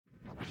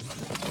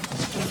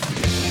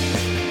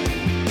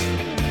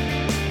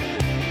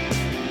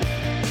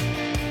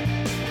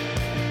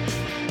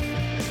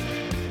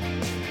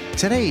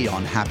Today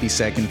on Happy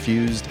Sad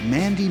Confused,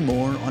 Mandy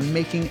Moore on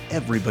making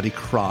everybody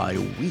cry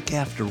week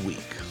after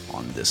week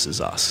on This Is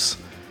Us.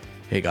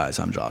 Hey guys,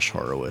 I'm Josh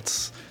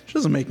Horowitz. She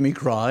doesn't make me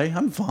cry.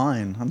 I'm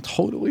fine. I'm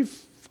totally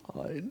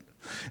fine.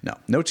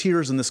 No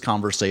tears in this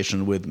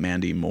conversation with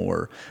Mandy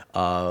Moore,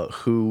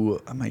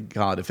 who, oh my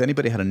God, if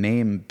anybody had a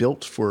name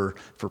built for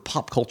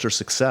pop culture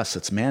success,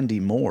 it's Mandy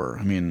Moore.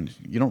 I mean,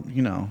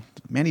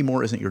 Mandy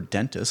Moore isn't your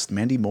dentist.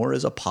 Mandy Moore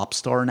is a pop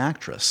star and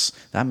actress.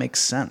 That makes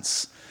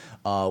sense.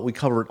 We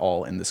cover it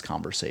all in this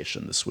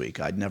conversation this week.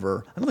 I don't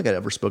think I'd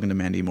ever spoken to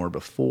Mandy Moore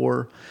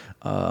before.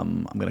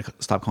 I'm going to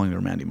stop calling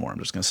her Mandy Moore. I'm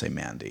just going to say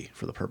Mandy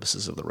for the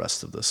purposes of the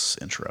rest of this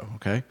intro,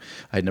 okay?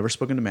 I had never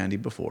spoken to Mandy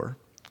before,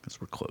 because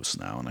we're close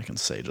now, and I can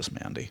say just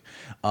Mandy.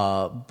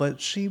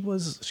 But she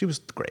was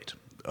great.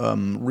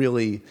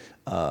 Really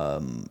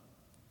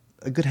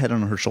a good head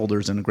on her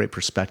shoulders and a great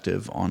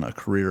perspective on a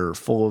career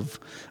full of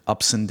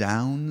ups and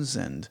downs,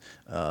 and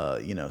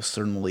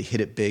certainly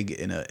hit it big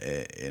in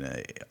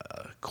a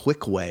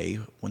quick way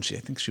when I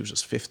think she was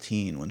just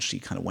 15 when she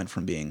kind of went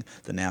from being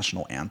the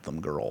national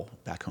anthem girl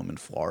back home in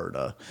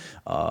Florida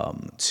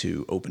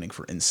to opening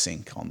for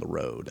NSYNC on the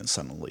road, and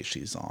suddenly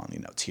she's on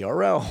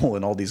TRL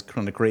and all these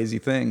kind of crazy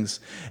things,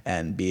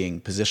 and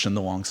being positioned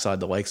alongside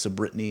the likes of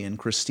Britney and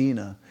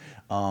Christina.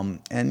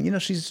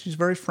 And she's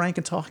very frank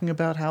in talking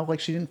about how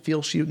she didn't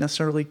feel she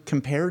necessarily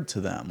compared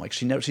to them.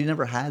 She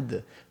never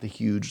had the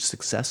huge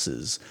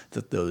successes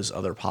that those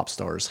other pop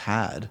stars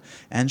had.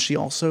 And she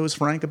also is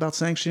frank about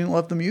saying she didn't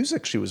love the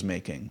music she was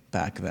making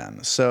back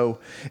then. So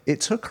it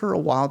took her a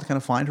while to kind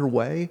of find her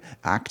way.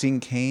 Acting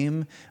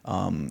came,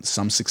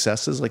 some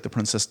successes like The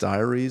Princess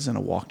Diaries and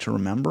A Walk to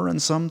Remember,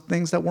 and some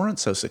things that weren't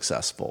so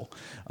successful.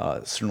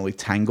 Certainly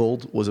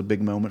Tangled was a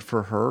big moment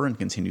for her and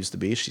continues to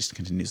be. She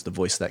continues to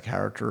voice that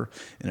character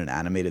in an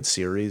animated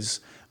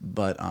series,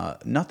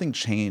 but nothing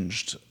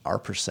changed our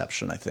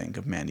perception, I think,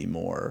 of Mandy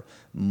Moore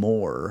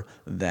more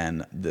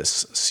than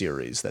this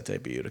series that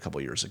debuted a couple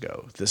years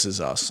ago. This Is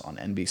Us on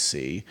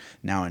NBC,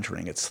 now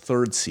entering its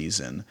third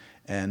season,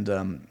 and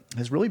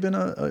has really been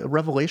a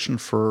revelation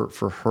for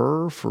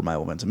her, for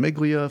Milo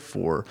Ventimiglia,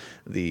 for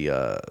the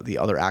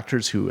other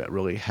actors who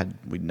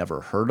we'd never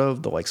heard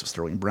of, the likes of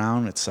Sterling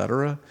Brown,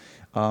 etc.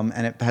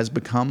 And it has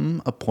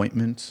become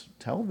appointment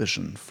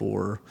television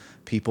for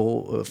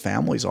people,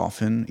 families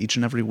often, each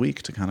and every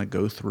week to kind of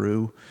go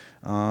through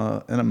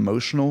an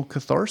emotional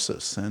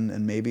catharsis.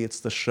 And maybe it's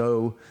the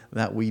show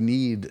that we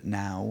need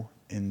now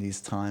in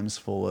these times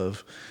full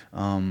of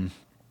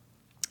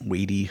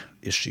weighty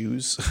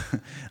issues,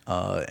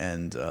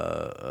 and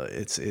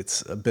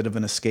it's a bit of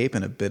an escape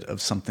and a bit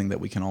of something that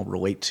we can all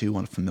relate to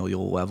on a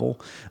familial level.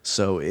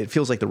 So it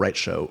feels like the right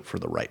show for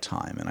the right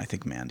time, and I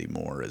think Mandy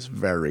Moore is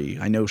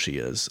I know she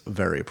is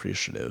very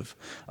appreciative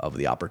of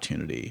the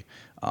opportunity,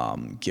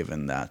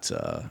 given that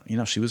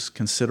she was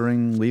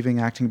considering leaving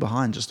acting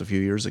behind just a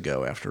few years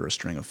ago after a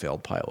string of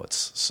failed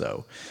pilots.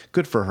 So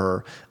good for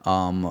her.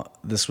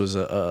 This was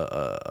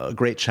a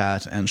great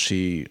chat, and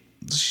she's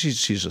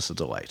just a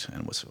delight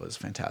and was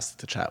fantastic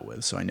to chat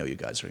with. So I know you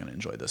guys are going to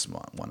enjoy this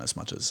one as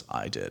much as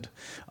I did.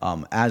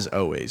 As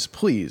always,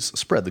 please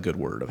spread the good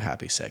word of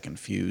Happy Sad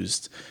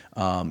Confused.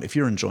 If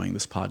you're enjoying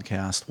this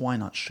podcast, why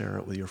not share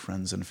it with your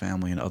friends and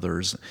family and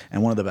others?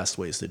 And one of the best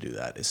ways to do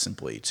that is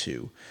simply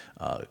to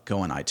go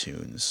on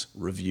iTunes,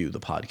 review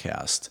the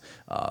podcast,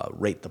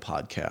 rate the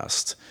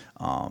podcast,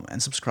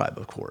 and subscribe,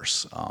 of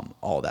course.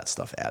 All that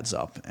stuff adds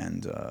up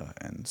and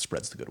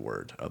spreads the good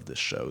word of this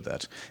show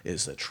that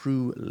is a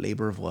true labor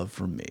of love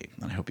for me.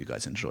 And I hope you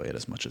guys enjoy it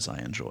as much as I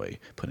enjoy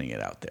putting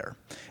it out there.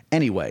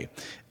 Anyway,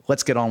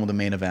 let's get on with the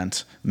main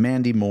event.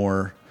 Mandy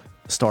Moore,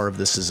 star of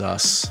This Is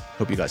Us.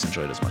 Hope you guys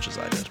enjoyed it as much as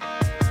I did.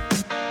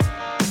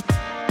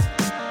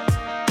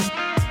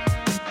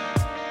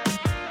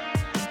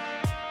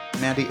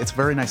 Mandy, it's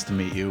very nice to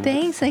meet you.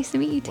 Thanks. Nice to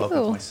meet you, too.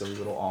 Welcome to my silly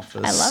little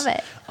office. I love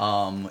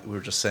it. We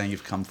were just saying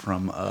you've come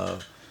from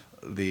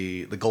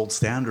the gold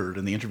standard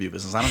in the interview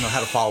business. I don't know how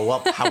to follow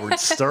up Howard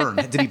Stern.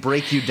 Did he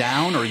break you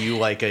down? Or are you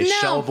like a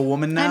shell of a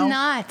woman now? I'm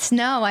not.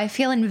 No, I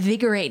feel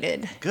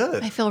invigorated.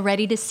 Good. I feel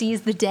ready to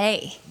seize the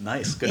day.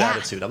 Nice. Good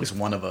attitude. At least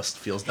one of us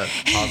feels that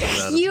positive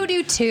attitude. You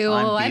do, too.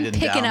 I'm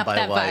picking up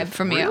that vibe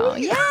from you.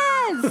 Really?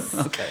 Yes.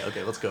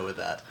 Okay. Let's go with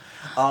that.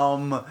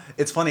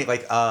 It's funny,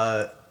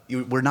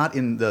 we're not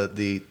in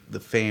the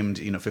famed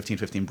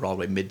 1515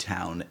 Broadway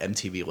Midtown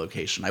MTV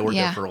location. I worked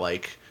there for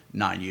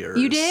 9 years.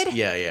 You did?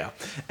 Yeah.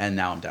 And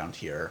now I'm down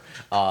here.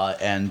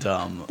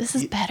 This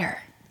is better.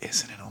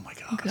 Isn't it? Oh my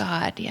God.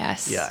 God,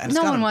 yes. Yeah. And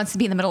no one wants to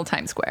be in the middle of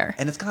Times Square.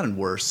 And it's gotten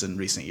worse in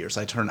recent years.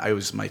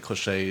 My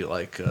cliche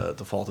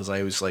default is I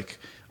always I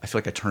feel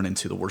like I turn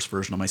into the worst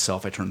version of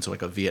myself. I turn into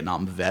a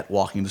Vietnam vet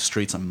walking the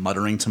streets. I'm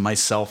muttering to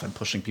myself. I'm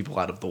pushing people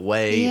out of the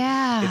way.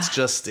 Yeah.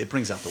 It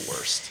brings out the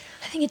worst.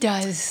 I think it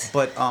does.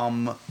 But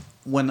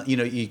when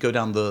you go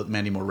down the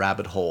Mandy Moore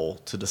rabbit hole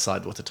to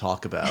decide what to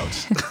talk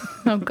about.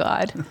 Oh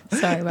God,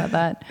 sorry about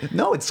that.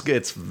 No,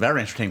 it's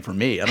very entertaining for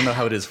me. I don't know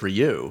how it is for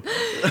you.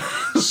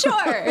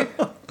 Sure.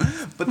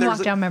 But there's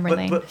walk down memory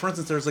lane. But for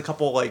instance, there's a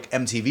couple like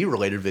MTV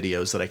related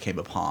videos that I came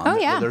upon. Oh,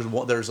 yeah.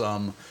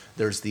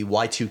 There's the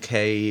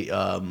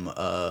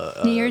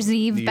Y2K New Year's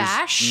Eve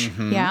bash.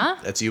 Mm-hmm. Yeah.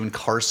 That's you and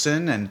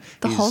Carson, and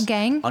the he's whole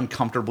gang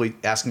uncomfortably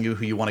asking you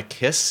who you want to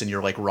kiss, and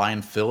you're like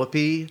Ryan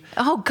Phillippe.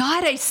 Oh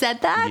God, I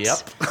said that.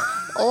 Yep.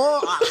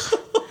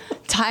 Oh.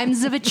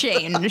 Times have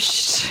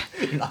changed.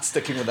 You're not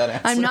sticking with that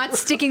answer. I'm not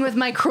sticking with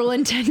my cruel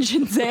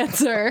intentions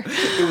answer.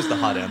 It was the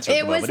hot answer.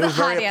 It was the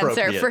hot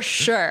answer for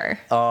sure.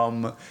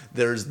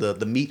 There's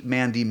the Meet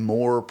Mandy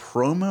Moore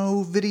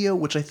promo video,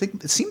 which I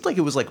think it seemed like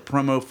it was like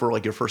promo for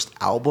like your first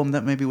album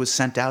that maybe was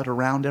sent out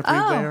around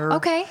everywhere. Oh,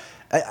 okay.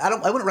 I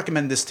wouldn't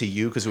recommend this to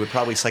you because it would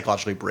probably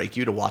psychologically break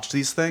you to watch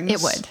these things.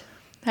 It would.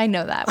 I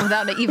know that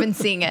without even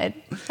seeing it.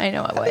 I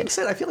know it would. That being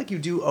said, I feel like you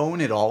do own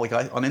it all. Like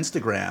on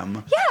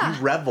Instagram, yeah,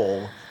 you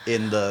revel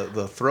in the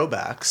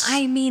throwbacks.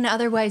 I mean,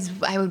 otherwise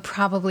I would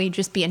probably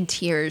just be in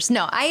tears.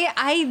 No,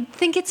 I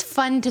think it's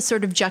fun to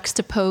sort of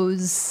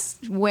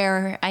juxtapose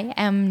where I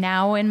am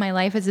now in my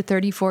life as a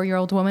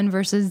 34-year-old woman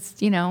versus,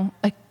 you know,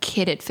 a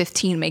kid at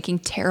 15 making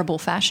terrible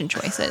fashion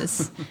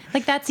choices.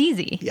 Like that's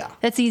easy. Yeah.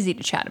 That's easy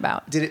to chat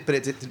about. Did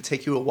it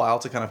take you a while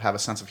to kind of have a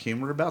sense of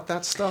humor about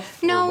that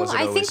stuff? No,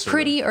 I think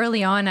pretty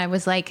early on I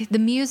was like, the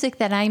music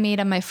that I made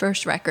on my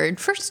first record,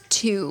 first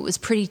two, was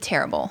pretty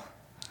terrible.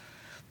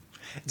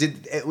 Do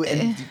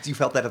you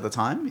felt that at the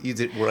time?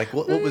 Were like,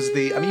 what was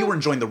the? I mean, you were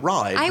enjoying the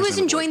ride. I was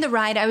enjoying the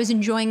ride. I was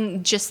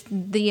enjoying just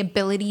the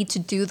ability to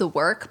do the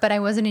work, but I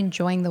wasn't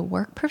enjoying the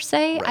work per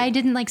se. Right. I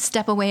didn't like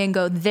step away and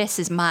go, "This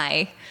is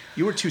my."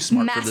 You were too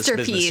smart for this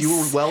business.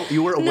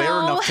 You were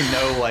aware enough to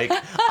know, like,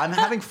 I'm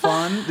having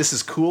fun. This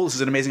is cool. This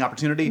is an amazing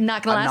opportunity.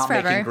 Not gonna last forever.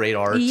 I'm not making great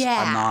art.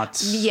 Yeah. I'm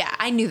not. Yeah,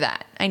 I knew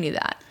that.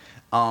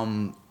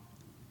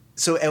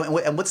 So,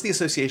 and what's the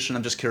association?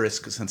 I'm just curious,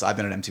 because since I've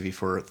been at MTV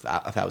for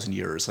 1,000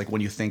 years, like when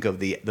you think of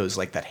those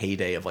like that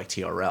heyday of like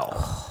TRL,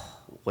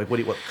 like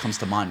what comes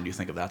to mind when you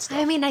think of that stuff?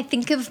 I mean, I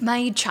think of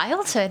my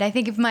childhood. I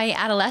think of my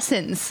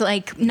adolescence.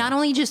 Like not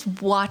only just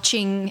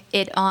watching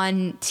it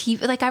on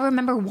TV. Like I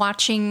remember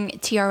watching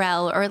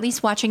TRL, or at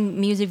least watching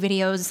music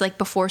videos like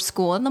before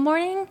school in the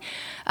morning.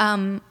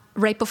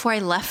 Right before I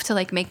left to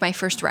like make my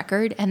first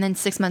record, and then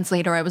 6 months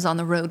later I was on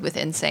the road with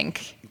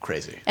NSYNC.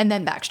 Crazy. And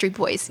then Backstreet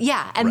Boys.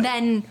 Yeah, and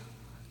then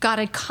got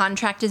a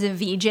contract as a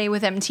VJ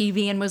with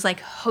MTV and was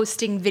like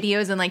hosting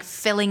videos and like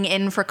filling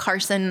in for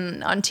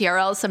Carson on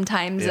TRL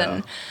sometimes,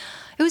 and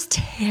it was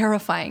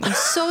terrifying. It was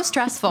so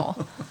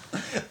stressful.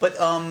 But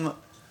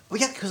well,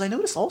 yeah, because I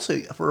noticed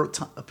also for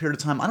a period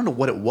of time, I don't know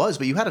what it was,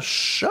 but you had a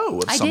show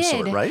of some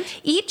sort, right?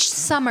 Each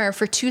summer,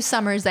 for 2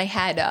 summers, I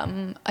had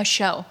a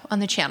show on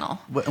the channel.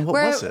 And what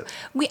was it?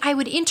 I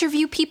would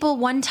interview people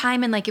one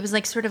time, and like it was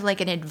like sort of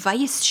like an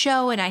advice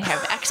show, and I'd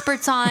have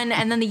experts on.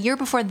 And then the year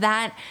before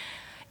that,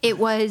 it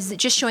was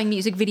just showing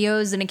music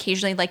videos and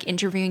occasionally like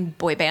interviewing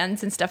boy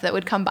bands and stuff that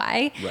would come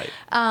by. Right.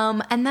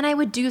 And then I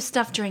would do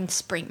stuff during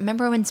spring.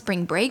 Remember when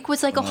spring break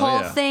was like a whole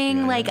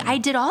thing? I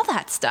did all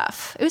that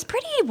stuff. It was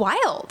pretty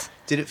wild.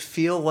 Did it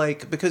feel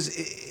like, because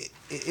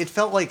it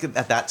felt like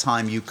at that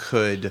time you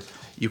could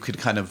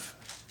kind of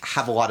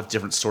have a lot of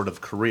different sort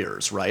of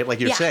careers, right? Like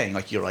you're saying,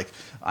 like you're like,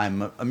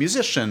 I'm a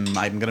musician,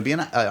 I'm going to be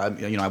I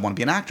want to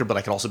be an actor, but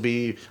I could also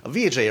be a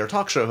VJ or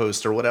talk show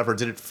host or whatever.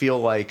 Did it feel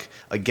like,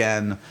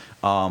 again,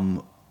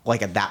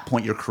 like at that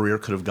point your career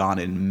could have gone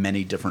in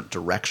many different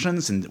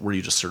directions? And were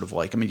you just sort of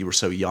like, I mean, you were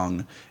so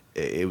young,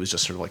 it was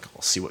just sort of like,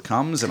 I'll see what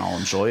comes and I'll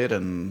enjoy it?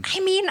 And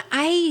I mean,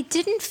 I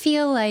didn't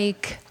feel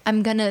like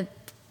I'm going to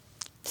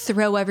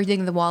throw everything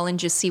at the wall and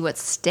just see what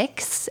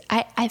sticks.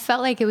 I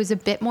felt like it was a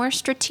bit more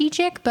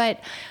strategic, but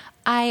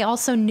I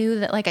also knew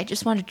that like I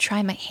just wanted to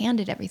try my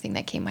hand at everything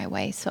that came my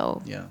way.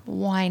 So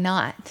why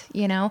not,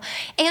 you know?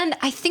 And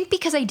I think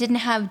because I didn't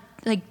have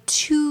like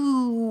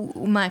too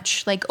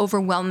much like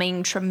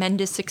overwhelming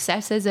tremendous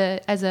success as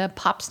a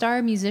pop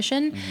star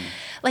musician,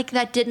 like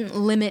that didn't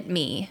limit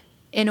me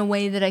in a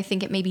way that I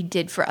think it maybe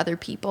did for other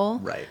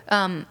people. Right.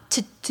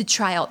 To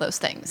try all those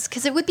things.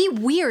 Because it would be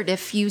weird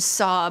if you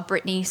saw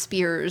Britney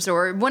Spears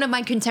or one of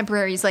my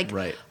contemporaries like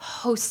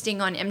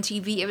hosting on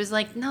MTV. It was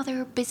like, no, they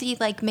were busy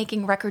like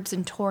making records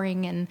and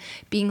touring and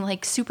being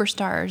like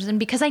superstars. And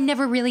because I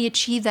never really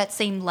achieved that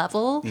same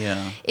level,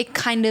 it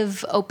kind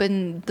of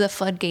opened the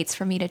floodgates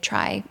for me to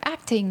try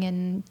acting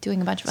and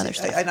doing a bunch of other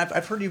stuff. And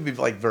I've heard you be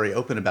like very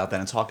open about that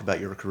and talk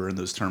about your career in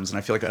those terms. And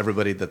I feel like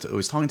everybody that I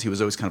was talking to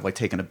was always kind of like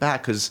taken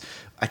aback, because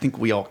I think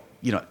we all,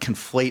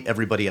 conflate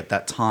everybody at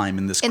that time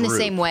in this group. In the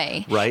same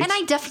way. Right? And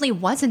I definitely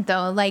wasn't,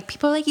 though. Like,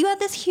 people are like, you had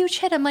this huge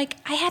hit. I'm like,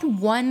 I had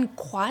one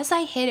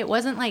quasi-hit. It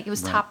wasn't like, it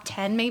was top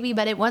 10 maybe,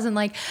 but it wasn't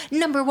like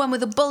 #1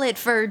 with a bullet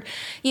for,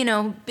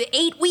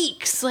 8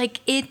 weeks. Like,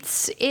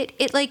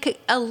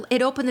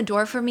 it opened the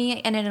door for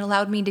me, and it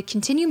allowed me to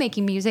continue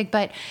making music,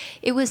 but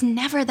it was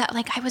never that,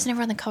 like, I was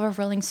never on the cover of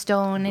Rolling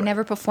Stone. I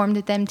never performed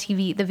at the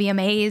MTV, the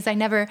VMAs. I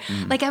never,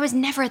 I was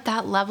never at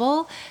that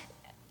level.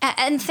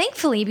 And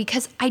thankfully,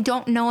 because I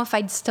don't know if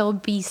I'd still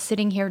be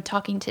sitting here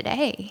talking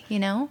today,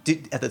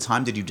 At the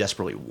time, did you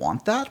desperately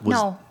want that?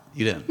 No.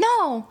 You didn't?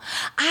 No.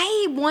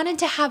 I wanted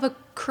to have a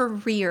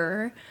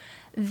career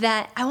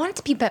that I wanted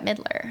to be Bette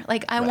Midler.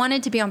 Like, I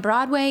wanted to be on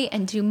Broadway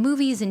and do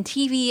movies and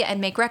TV and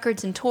make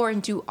records and tour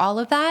and do all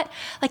of that.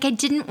 Like, I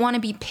didn't want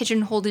to be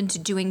pigeonholed into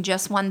doing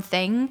just one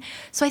thing.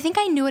 So I think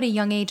I knew at a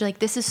young age, like,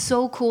 this is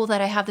so cool that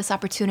I have this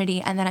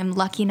opportunity and that I'm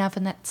lucky enough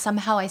and that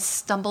somehow I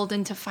stumbled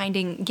into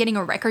getting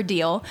a record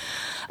deal.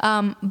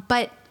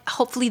 But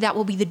hopefully that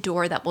will be the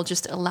door that will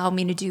just allow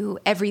me to do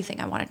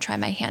everything I want to try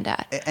my hand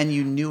at. And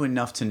you knew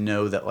enough to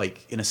know that,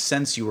 like, in a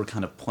sense, you were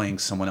kind of playing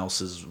someone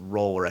else's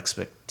role or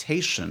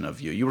expectation of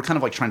you. You were kind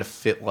of like trying to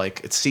fit,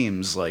 like, it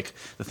seems like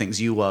the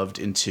things you loved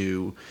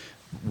into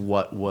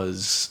what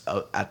was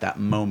at that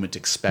moment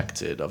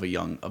expected of a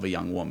young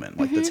woman.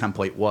 Like, the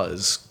template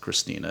was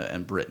Christina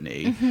and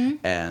Britney,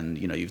 and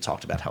you've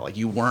talked about how, like,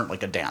 you weren't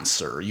like a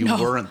dancer, you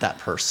weren't that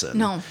person.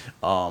 No,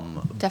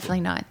 definitely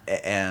not.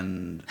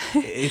 And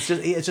it's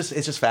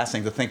just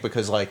fascinating to think,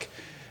 because, like,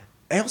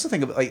 I also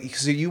think of, like,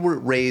 because you were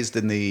raised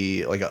in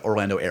the, like,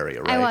 Orlando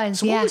area, right? I was,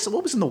 so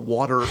what was in the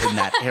water in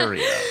that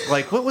area?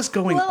 Like, what was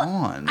going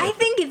on? I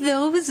think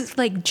those,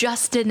 like,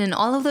 Justin and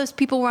all of those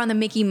people were on the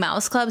Mickey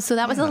Mouse Club, so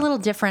that was a little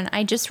different.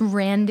 I just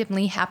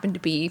randomly happened to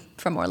be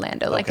from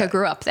Orlando. Like, I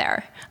grew up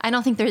there. I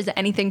don't think there's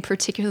anything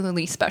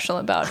particularly special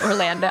about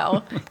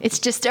Orlando. It's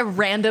just a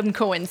random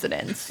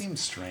coincidence. It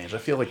seems strange. I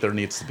feel like there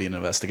needs to be an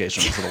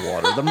investigation into the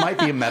water. There might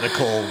be a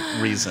medical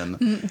reason.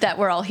 That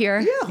we're all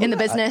here in the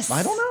business.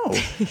 I don't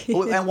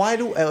know. And why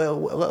do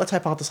let's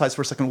hypothesize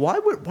for a second? Why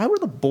were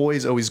the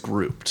boys always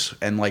grouped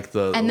and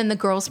then the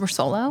girls were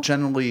solo?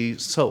 Generally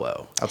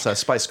solo, outside of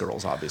Spice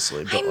Girls,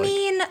 obviously. But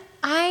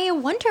I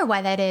wonder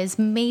why that is.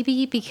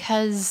 Maybe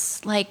because,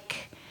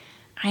 like,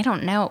 I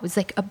don't know, it was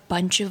like a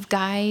bunch of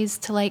guys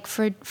to, like,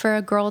 for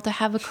a girl to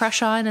have a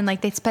crush on, and,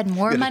 like, they'd spend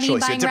more money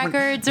buying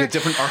records, or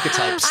different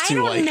archetypes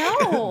to, like,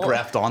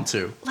 graft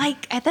onto.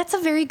 Like, that's a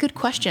very good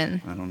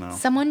question. I don't know.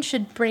 Someone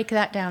should break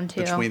that down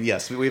too.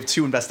 Yes, we have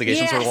two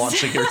investigations we're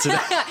launching here today.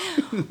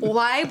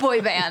 Why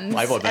boy bands?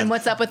 Why boy bands? And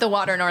what's up with the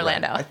water in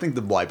Orlando? Right. I think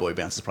the why boy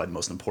bands is probably the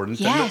most important.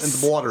 Yes. And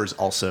the water is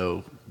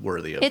also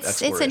worthy of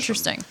exploration. It's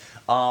interesting.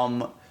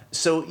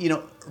 So,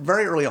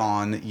 very early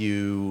on,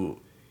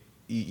 you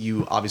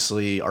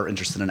obviously are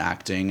interested in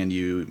acting, and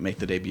you make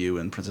the debut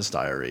in Princess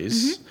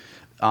Diaries.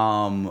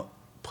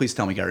 Please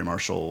tell me Gary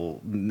Marshall,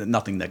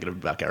 nothing negative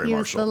about Gary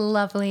Marshall. He's the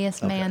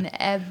loveliest man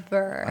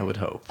ever. I would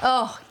hope.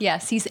 Oh,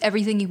 yes. He's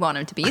everything you want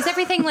him to be. He's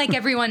everything like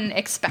everyone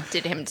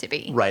expected him to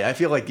be. Right. I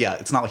feel like,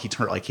 it's not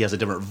like he has a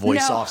different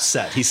voice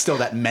offset. He's still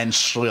that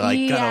mensch, like,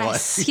 yes. kind of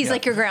like. He's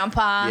like your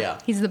grandpa. Yeah.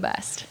 He's the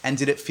best. And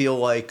did it feel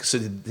like,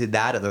 did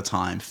that at the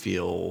time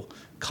feel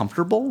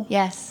comfortable?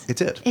 Yes. It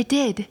did. It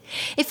did.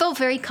 It felt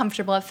very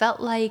comfortable. It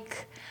felt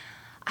like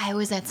I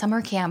was at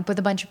summer camp with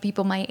a bunch of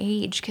people my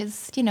age,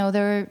 because, there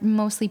were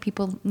mostly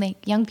people,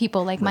 like young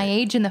people like my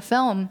age in the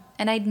film.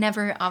 And I'd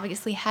never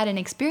obviously had an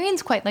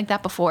experience quite like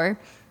that before.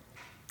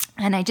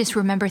 And I just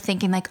remember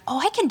thinking, like, oh,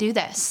 I can do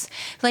this.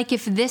 Like,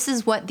 if this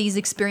is what these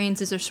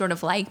experiences are sort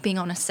of like, being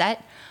on a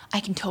set, I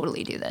can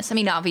totally do this. I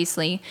mean,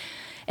 obviously,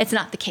 it's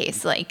not the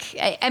case. Like,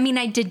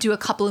 I did do a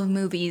couple of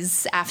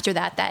movies after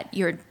that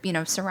you're,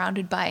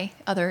 surrounded by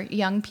other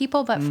young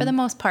people. But for the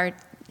most part,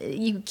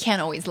 you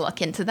can't always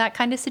look into that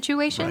kind of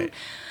situation. Right.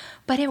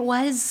 But it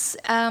was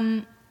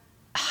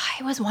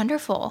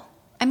wonderful.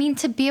 I mean,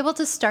 to be able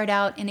to start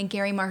out in a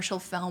Gary Marshall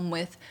film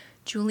with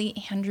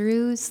Julie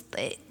Andrews,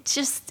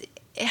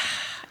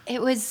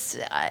 it was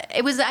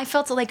I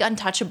felt like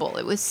untouchable.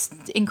 It was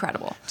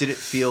incredible. Did it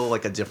feel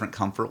like a different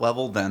comfort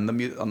level than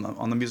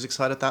on the music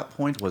side at that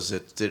point? Was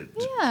it?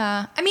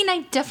 Yeah. I mean,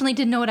 I definitely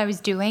didn't know what I was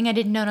doing. I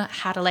didn't know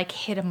how to, like,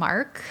 hit a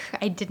mark.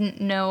 I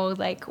didn't know,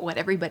 like, what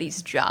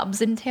everybody's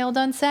jobs entailed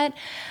on set.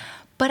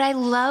 But I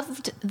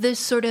loved this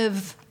sort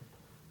of,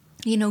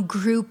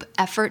 group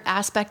effort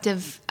aspect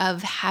of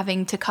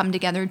having to come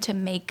together to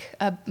make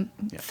a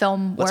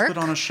film work. Let's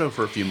put on a show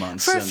for a few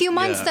months.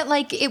 That,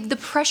 like, the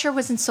pressure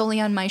wasn't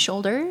solely on my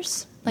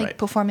shoulders, like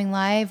performing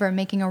live or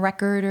making a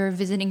record or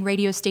visiting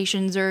radio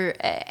stations or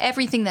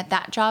everything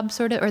that job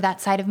sort of, or that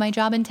side of my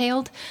job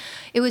entailed.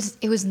 It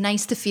was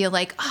nice to feel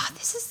like,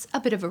 this is a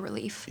bit of a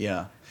relief.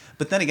 Yeah.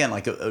 But then again,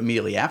 like,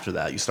 immediately after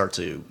that, you start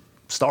to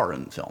star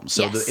in films.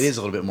 So it is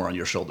a little bit more on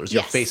your shoulders.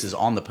 Your face is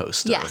on the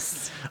poster.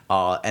 Yes.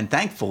 And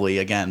thankfully,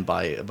 again,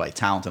 by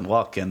talent and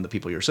luck and the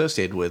people you're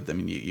associated with, I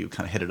mean, you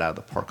kind of hit it out of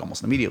the park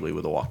almost immediately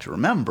with A Walk to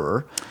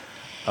Remember.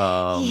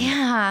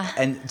 Yeah.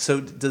 And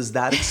so does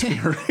that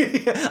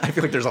experience, I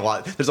feel like there's a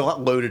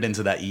lot loaded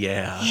into that.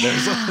 Yeah.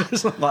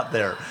 There's a lot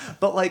there.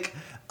 But, like,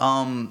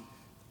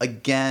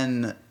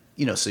 again,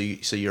 so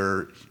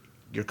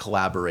you're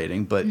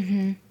collaborating, but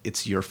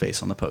it's your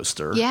face on the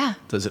poster. Yeah.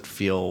 Does it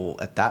feel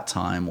at that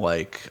time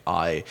like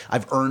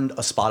I've earned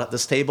a spot at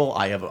this table?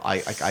 I'm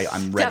ready Definitely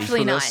for this?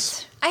 Definitely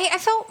not. I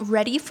felt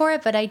ready for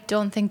it, but I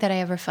don't think that I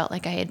ever felt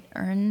like I had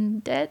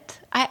earned it.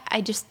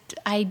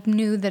 I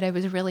knew that I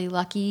was really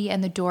lucky,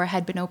 and the door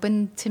had been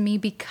opened to me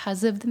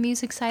because of the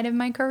music side of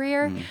my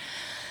career.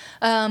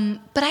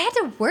 But I had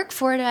to work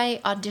for it.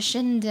 I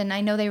auditioned, and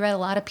I know they read a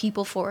lot of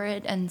people for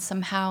it. And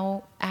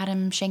somehow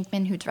Adam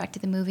Shankman, who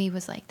directed the movie,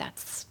 was like,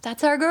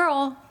 "That's our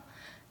girl."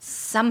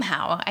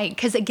 somehow,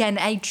 because again,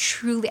 I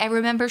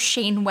remember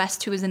Shane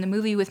West, who was in the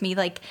movie with me,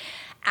 like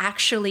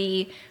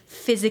actually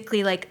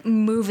physically like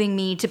moving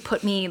me to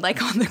put me like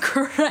on the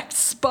correct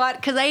spot,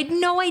 because I had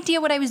no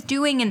idea what I was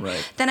doing, and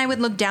then I would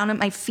look down at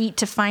my feet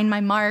to find my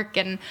mark,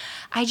 and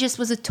I just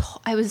was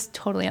I was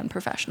totally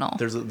unprofessional.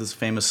 There's this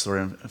famous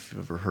story, if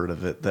you've ever heard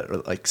of it,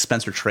 that like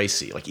Spencer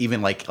Tracy, like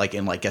even like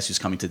in like Guess Who's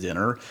Coming to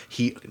Dinner,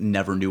 he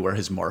never knew where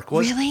his mark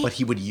was, Really? but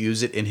he would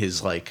use it in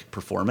his like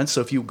performance.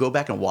 So if you go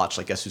back and watch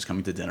like Guess Who's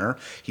Coming to Dinner,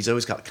 he's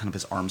always got kind of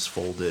his arms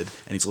folded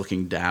and he's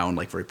looking down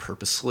like very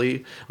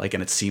purposely, like,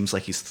 and it seems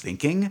like he's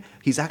thinking.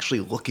 He's actually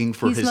looking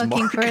for his mark. He's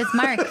looking for his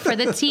mark, for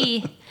the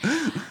T.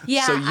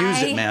 Yeah, so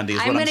use it, Mandy, is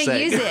what I'm saying. I'm going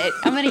to use it.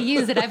 I'm going to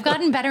use it. I've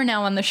gotten better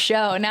now on the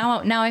show.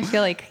 Now I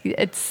feel like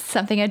it's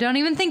something I don't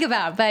even think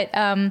about. But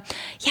yeah,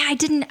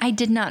 I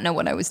did not know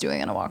what I was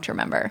doing on A Walk to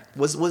Remember.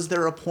 Was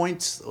there a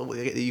point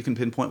you can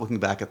pinpoint looking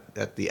back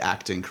at the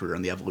acting career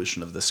and the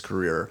evolution of this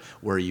career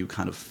where you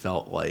kind of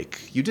felt like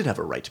you did have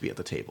a right to be at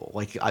the table?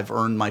 Like, I've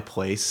earned my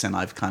place, and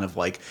I've kind of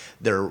like,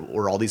 there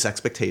were all these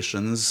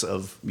expectations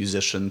of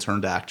musician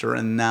turned actor,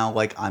 and now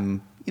like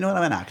I'm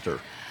an actor.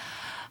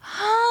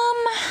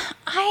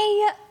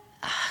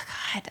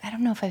 God, I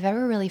don't know if I've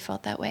ever really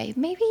felt that way.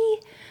 Maybe,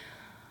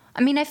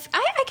 I mean, I guess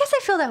I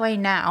feel that way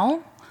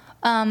now,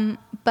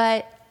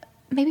 but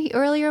maybe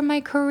earlier in my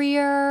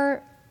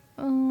career,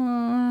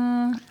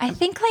 I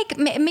think like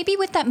maybe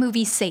with that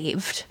movie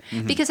Saved,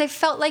 because I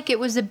felt like it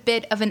was a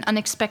bit of an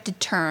unexpected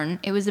turn.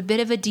 It was a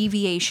bit of a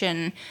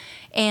deviation,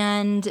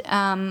 and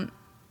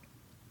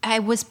I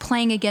was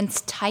playing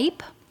against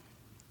type.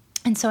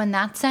 And so in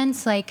that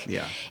sense, like,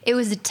 it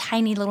was a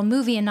tiny little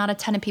movie and not a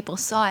ton of people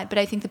saw it. But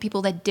I think the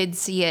people that did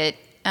see it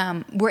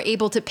were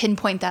able to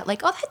pinpoint that,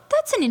 like, oh,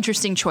 that's an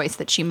interesting choice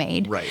that she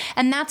made. Right.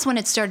 And that's when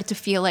it started to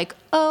feel like,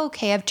 oh,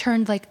 okay, I've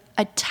turned, like,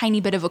 a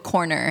tiny bit of a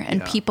corner.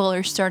 And people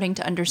are starting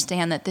to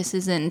understand that this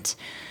isn't,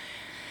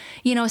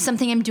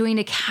 something I'm doing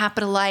to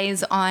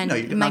capitalize on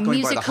my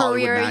music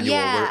career.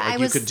 Yeah,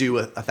 you could do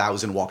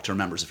 1,000 Walk to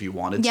Remembers if you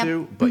wanted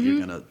to, but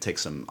you're going to take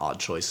some odd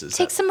choices.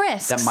 Take some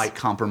risks. That might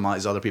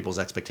compromise other people's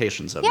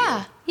expectations of you.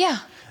 Yeah.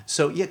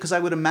 So, because I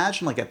would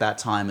imagine, like, at that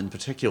time in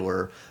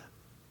particular,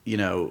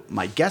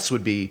 my guess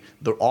would be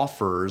the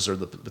offers or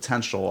the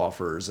potential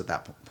offers at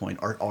that point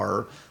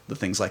are the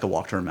things like A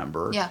Walk to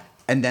Remember. Yeah.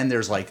 And then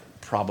there's like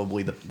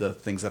probably the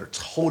things that are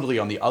totally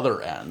on the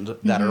other end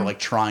that are like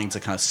trying to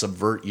kind of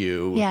subvert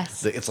you.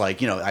 Yes. It's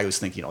like, I was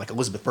thinking, like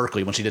Elizabeth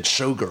Berkley when she did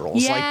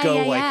Showgirls,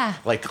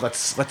 like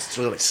let's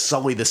really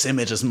sully this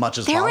image as much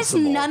as possible. There was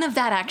none of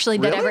that actually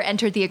that ever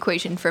entered the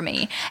equation for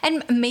me.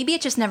 And maybe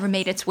it just never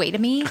made its way to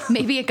me.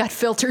 Maybe it got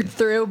filtered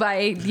through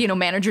by,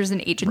 managers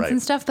and agents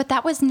and stuff, but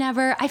that was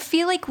never, I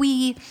feel like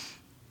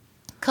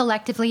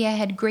collectively, I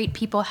had great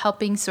people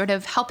helping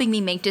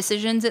me make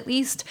decisions, at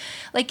least.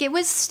 Like, it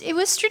was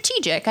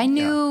strategic. I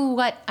knew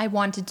what I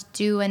wanted to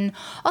do, and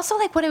also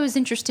like what I was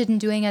interested in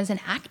doing as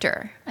an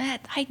actor.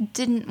 I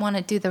didn't want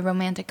to do the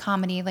romantic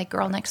comedy like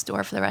Girl Next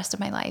Door for the rest of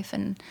my life,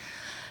 and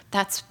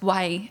that's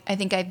why I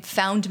think I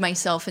found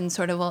myself in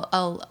sort of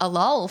a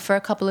lull for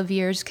a couple of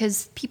years,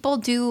 because people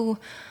do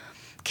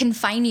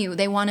confine you.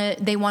 They want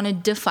to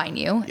define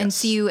you and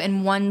see you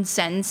in one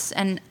sense,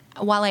 and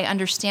while I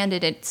understand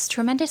it, it's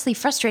tremendously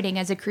frustrating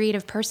as a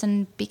creative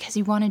person because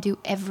you want to do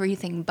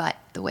everything but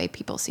the way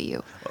people see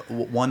you.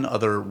 One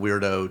other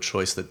weirdo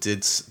choice that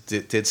did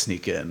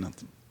sneak in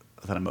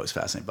that I'm most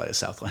fascinated by is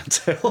Southland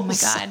Tales. Oh my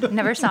God,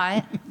 never saw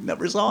it.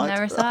 Never saw it.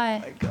 Oh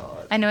my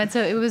God. I know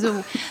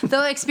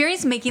the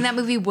experience making that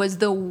movie was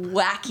the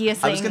wackiest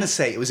thing. I was going to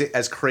say, it was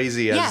as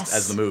crazy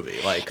as the movie,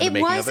 like the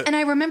making of it. And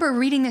I remember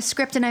reading the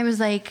script and I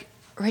was like,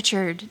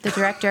 Richard, the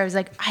director, I was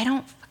like, I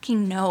don't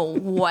fucking know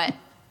what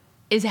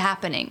is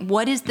happening.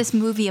 What is this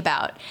movie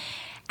about?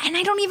 And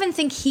I don't even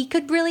think he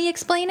could really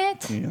explain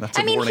it. Yeah, that's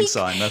a warning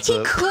sign.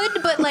 He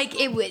could, but like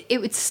it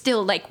would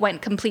still like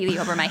went completely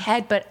over my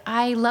head. But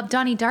I love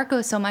Donnie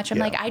Darko so much. I'm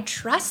like, I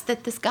trust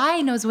that this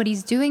guy knows what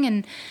he's doing.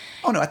 And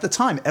oh no, at the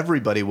time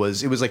everybody it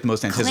was like the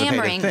most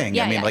anticipated thing.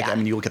 Yeah, I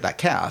mean, you look at that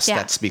cast,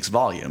 that speaks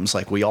volumes.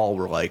 Like, we all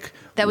were like,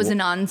 that was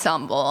an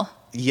ensemble.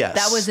 Yes.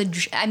 That was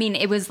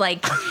it was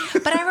like,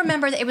 but I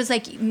remember that it was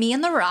like me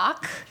and The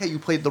Rock. Yeah, you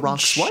played The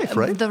Rock's wife,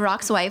 right? The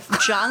Rock's wife,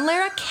 John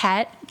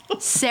Larroquette,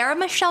 Sarah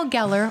Michelle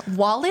Gellar,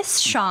 Wallace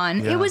Shawn.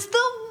 Yeah. It was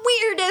the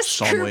weirdest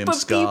group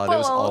of people. It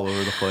was all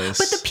over the place.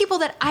 But the people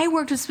that I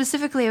worked with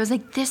specifically, I was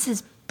like, this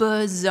is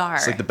bizarre.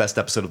 It's like the best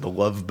episode of The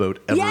Love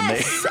Boat ever made.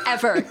 Yes,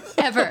 ever.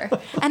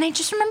 And I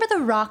just remember The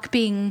Rock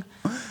being,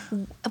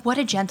 what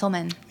a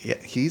gentleman. Yeah,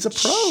 he's a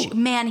pro.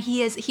 Man,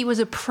 he was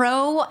a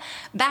pro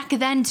back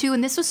then too,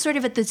 and this was sort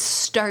of at the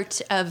start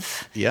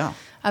of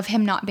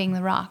him not being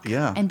The Rock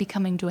and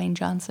becoming Dwayne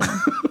Johnson.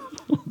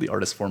 the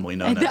artist formerly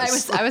known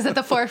as. I was at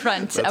the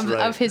forefront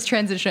of his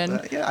transition.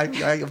 I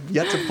have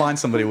yet to find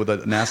somebody with a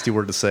nasty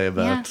word to say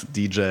about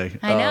DJ.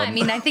 I know. I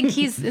mean, I think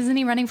isn't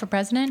he running for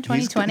president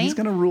 2020? He's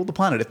going to rule the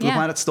planet. If the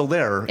planet's still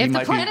there, if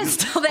the planet's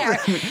still there,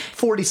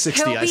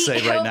 40-60, I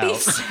say right now. He'll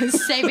be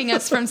saving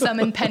us from some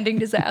impending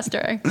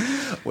disaster.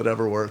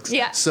 Whatever works.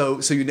 Yeah. So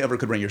you never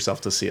could bring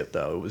yourself to see it,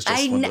 though. It was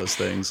just one of those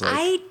things.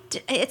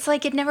 It's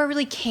like it never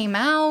really came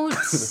out.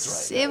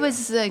 That's right. It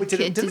was. Did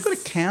it go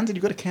to Cannes? Did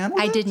you go to Cannes?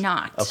 I did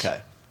not. Okay.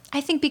 I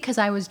think because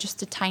I was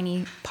just a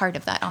tiny part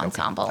of that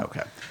ensemble.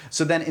 Okay.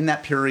 So then in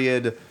that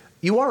period,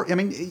 you are, I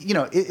mean, you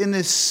know, in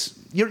this,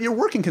 you're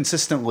working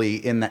consistently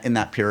in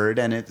that period,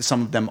 and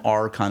some of them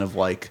are kind of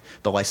like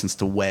the License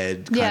to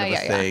Wed kind of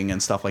a thing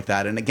and stuff like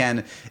that. And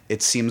again,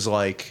 it seems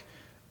like,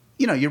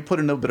 you know, you're put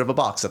in a bit of a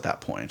box at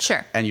that point.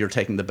 Sure. And you're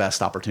taking the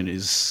best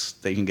opportunities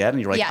that you can get,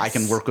 and you're like, I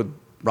can work with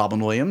Robin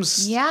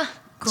Williams. Yeah.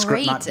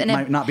 Great.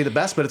 Might not be the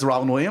best, but it's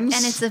Robin Williams.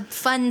 And it's a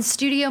fun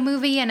studio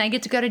movie, and I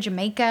get to go to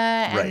Jamaica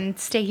and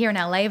stay here in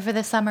LA for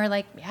the summer.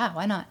 Like, yeah,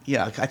 why not?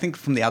 Yeah, I think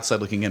from the outside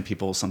looking in,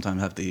 people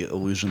sometimes have the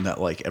illusion that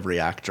like every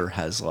actor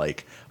has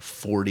like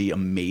 40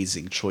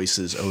 amazing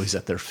choices always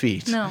at their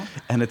feet. No.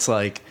 And it's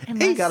like,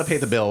 A, you got to pay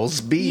the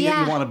bills. B, you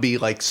want to be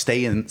like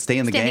stay in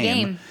the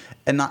game.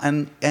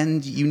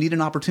 And you need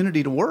an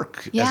opportunity to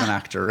work as an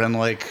actor, and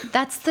like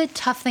that's the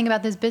tough thing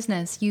about this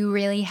business. You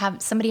really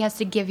somebody has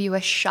to give you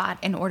a shot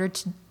in order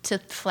to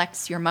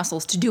flex your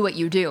muscles to do what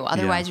you do.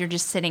 Otherwise, you're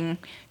just sitting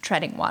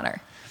treading water.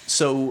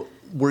 So,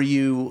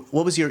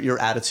 what was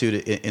your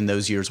attitude in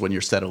those years when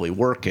you're steadily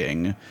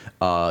working,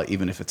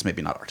 even if it's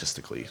maybe not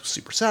artistically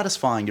super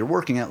satisfying? You're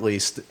working at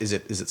least. Is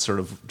it sort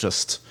of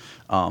just?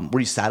 Were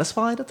you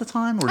satisfied at the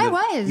time? Or I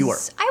was. You were.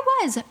 I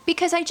was,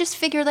 because I just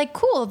figured like,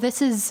 cool, this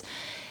is.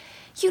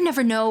 You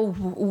never know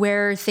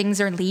where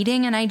things are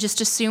leading, and I just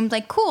assumed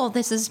like, cool,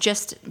 this is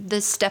just the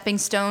stepping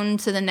stone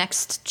to the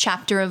next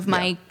chapter of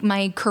my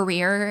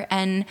career,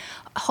 and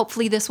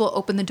hopefully this will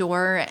open the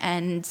door,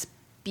 and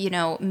you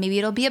know, maybe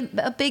it'll be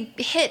a big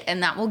hit,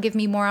 and that will give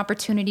me more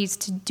opportunities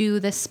to do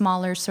the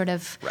smaller sort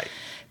of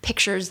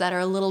pictures that are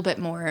a little bit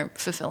more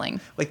fulfilling.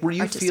 Like, were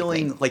you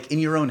feeling like in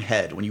your own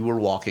head when you were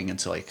walking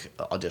into like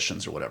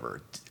auditions or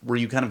whatever, were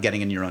you kind of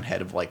getting in your own head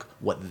of like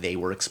what they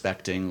were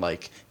expecting?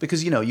 Like,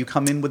 because, you know, you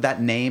come in with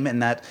that name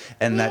and that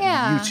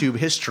YouTube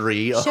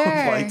history of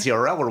like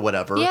TRL or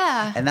whatever.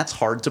 Yeah. And that's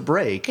hard to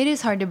break. It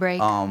is hard to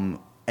break. And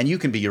you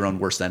can be your own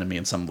worst enemy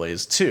in some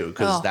ways too,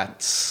 because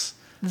that's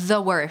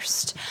the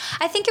worst.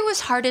 I think it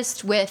was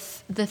hardest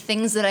with the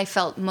things that I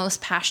felt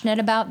most passionate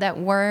about that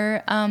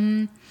were,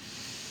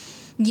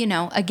 you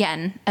know,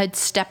 again, a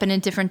step in a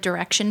different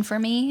direction for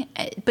me,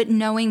 but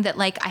knowing that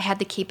like I had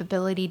the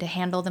capability to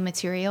handle the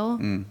material,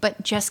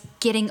 but just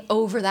getting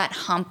over that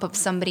hump of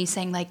somebody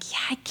saying like, yeah,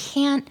 I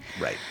can't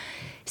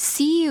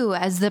see you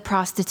as the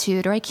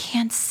prostitute, or I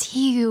can't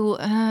see you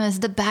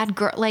as the bad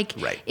girl. Like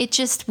it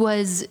just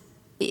was,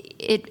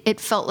 it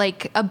felt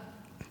like a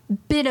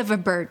bit of a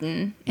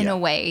burden in a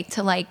way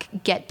to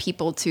like get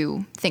people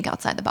to think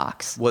outside the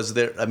box. Was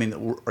there, I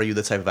mean, are you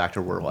the type of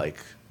actor where like,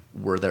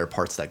 were there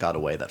parts that got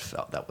away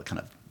that would kind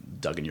of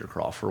dug in your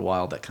craw for a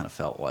while, that kind of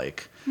felt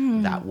like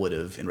that would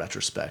have, in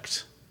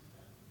retrospect,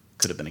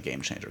 could have been a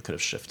game changer, could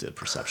have shifted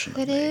perception?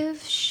 Could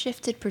have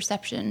shifted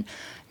perception.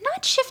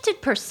 Not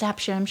shifted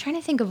perception. I'm trying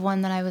to think of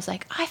one that I was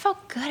like, I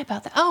felt good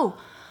about that. Oh,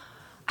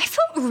 I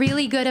felt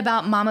really good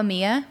about Mamma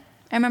Mia.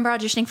 I remember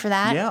auditioning for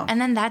that, and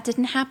then that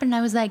didn't happen. And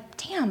I was like,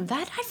 damn,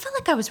 I felt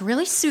like I was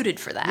really suited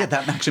for that. Yeah,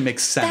 that actually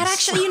makes sense. That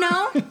actually, you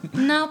know,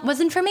 no,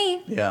 wasn't for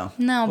me. Yeah.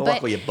 No, well, but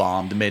luckily it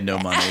bombed. It made no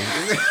money.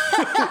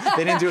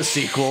 They didn't do a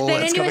sequel.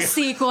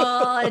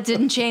 It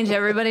didn't change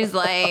everybody's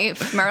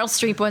life. Meryl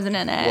Streep wasn't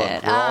in it.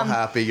 Look, we're all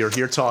happy. You're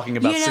here talking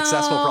about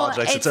successful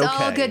projects. It's okay.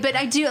 It's all good, but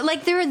I do,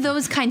 like, there are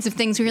those kinds of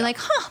things where you're like,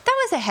 that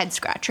was a head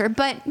scratcher,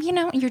 but, you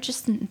know,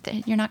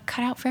 you're not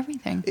cut out for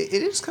everything. It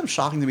is kind of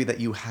shocking to me that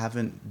you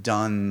haven't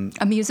done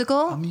a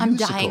musical. I'm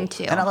dying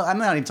to. And I'm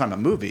not even talking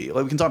about movie.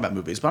 Like, we can talk about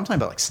movies, but I'm talking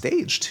about like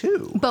stage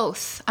too.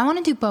 Both. I want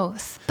to do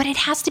both, but it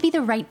has to be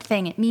the right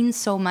thing. It means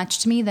so much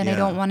to me that I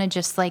don't want to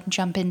just like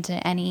jump into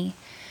any,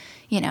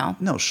 you know,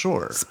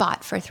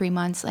 spot for 3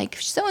 months. Like,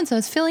 so and so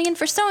is filling in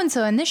for so and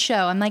so in this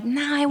show. I'm like,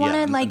 nah, I want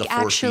to like the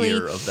actually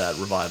year of that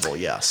revival.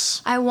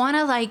 Yes, I want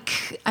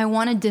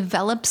to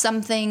develop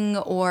something,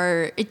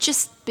 or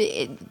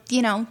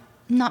you know,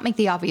 not make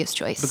the obvious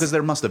choice. Because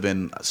there must have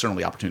been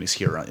certainly opportunities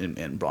here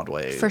in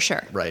Broadway. For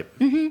sure. Right?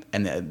 Mm-hmm.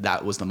 And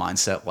that was the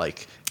mindset,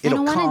 like,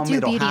 it'll come, it'll happen. I don't want to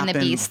do Beauty and the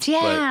Beast.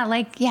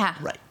 Yeah,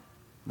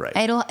 Right.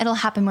 It'll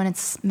happen when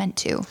it's meant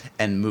to.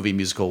 And movie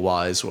musical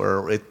wise,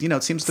 where it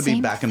seems to be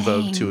back in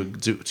vogue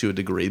to a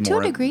degree.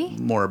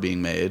 More are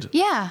being made.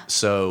 Yeah.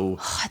 So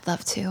I'd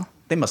love to.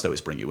 They must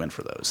always bring you in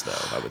for those,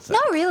 though, I would think.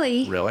 Not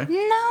really. Really?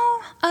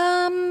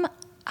 No.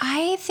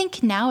 I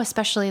think now,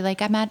 especially,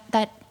 like, I'm at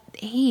that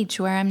age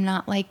where I'm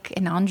not like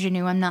an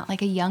ingenue. I'm not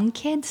like a young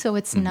kid, so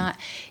it's not.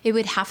 It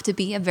would have to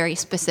be a very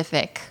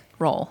specific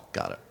role.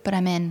 Got it. But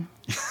I'm in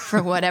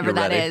for whatever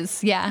that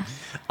is. Yeah.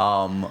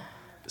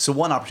 So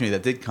one opportunity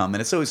that did come,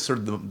 and it's always sort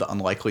of the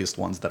unlikeliest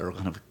ones that are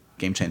kind of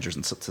game changers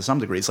to some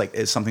degree. It's like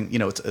it's something, you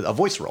know, it's a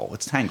voice role.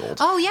 It's Tangled.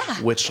 Oh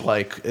yeah. Which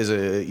like is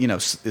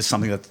is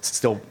something that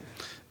still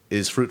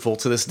is fruitful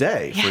to this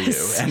day for you.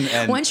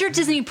 And once you're a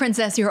Disney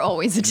princess, you're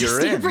always a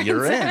Disney princess.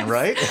 You're in,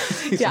 right?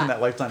 You sign that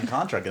lifetime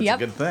contract. It's a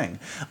good thing.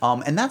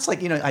 And that's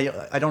like, you know,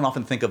 I don't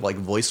often think of like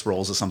voice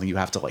roles as something you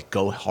have to like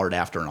go hard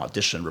after and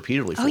audition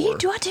repeatedly for. Oh, you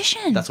do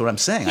audition. That's what I'm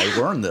saying. I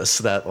learned this,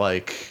 that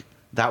like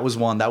that was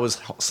one that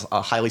was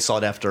highly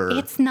sought after.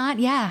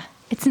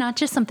 It's not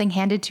just something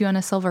handed to you on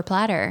a silver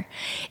platter.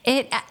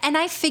 And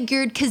I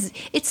figured, because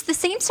it's the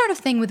same sort of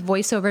thing with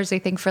voiceovers, I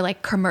think, for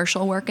like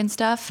commercial work and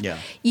stuff. Yeah.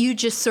 You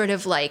just sort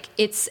of like,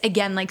 it's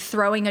again like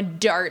throwing a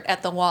dart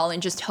at the wall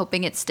and just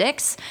hoping it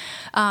sticks.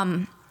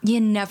 You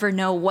never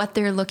know what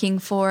they're looking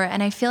for.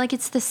 And I feel like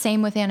it's the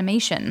same with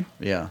animation.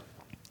 Yeah.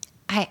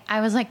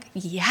 I was like,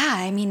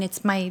 I mean,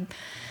 it's my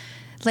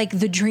like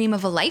the dream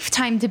of a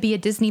lifetime to be a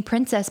Disney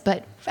princess,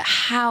 but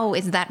how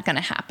is that going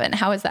to happen?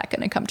 How is that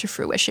going to come to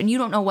fruition? You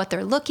don't know what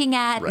they're looking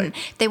at, and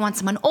they want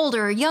someone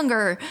older or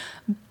younger.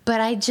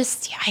 But I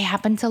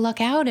happened to look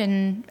out,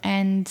 and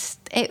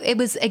it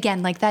was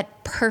again like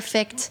that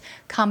perfect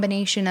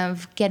combination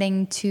of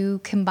getting to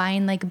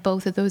combine like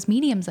both of those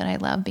mediums that I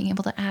love, being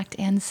able to act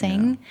and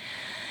sing.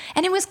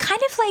 And it was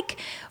kind of like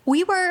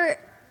we were,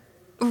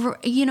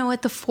 you know,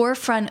 at the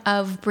forefront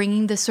of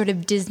bringing this sort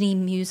of Disney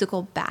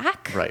musical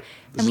back. Right.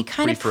 And we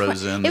kind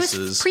pre-Frozen. It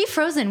was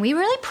pre-Frozen. We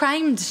really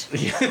primed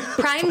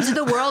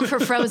the world for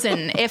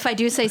Frozen, if I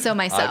do say so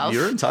myself.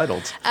 You're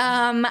entitled.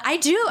 I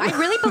do. I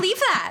really believe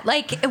that.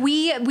 Like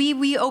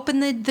we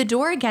opened the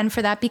door again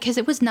for that because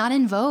it was not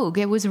in vogue.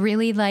 It was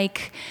really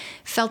like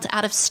felt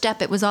out of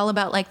step. It was all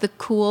about like the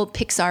cool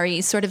Pixar-y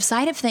sort of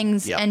side of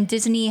things. Yep. And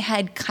Disney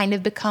had kind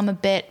of become a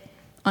bit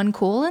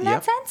uncool in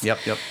that sense.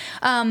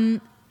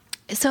 Yep.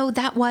 So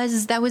that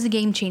was a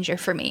game changer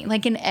for me,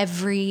 like in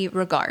every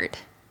regard.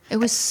 It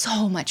was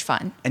so much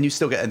fun. And you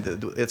still get,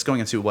 it's going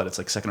into what? It's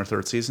like second or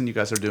third season you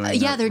guys are doing?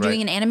 They're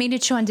doing an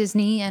animated show on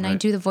Disney, and I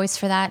do the voice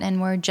for that,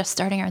 and we're just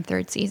starting our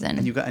third season.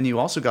 And you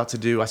also got to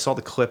do, I saw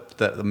the clip,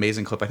 that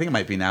amazing clip, I think it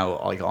might be now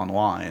like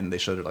online. They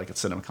showed it like at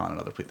CinemaCon and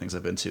other things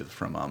I've been to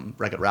from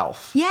Wreck-It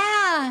Ralph.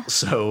 Yeah.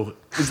 So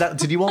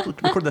did you all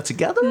record that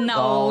together?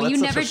 No, you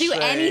never do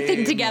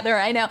anything together.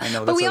 I know.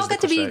 But we all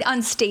got to be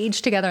on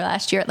stage together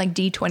last year at like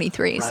D23,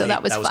 right. So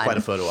that was fun. That was quite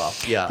a photo op.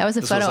 Yeah. That was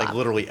a photo op. This was like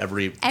literally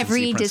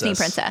every Disney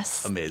princess.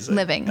 Amazing.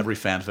 Living. Every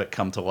fanfic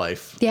come to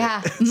life.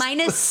 Yeah.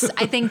 Minus,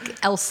 I think,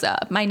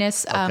 Elsa.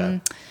 Minus,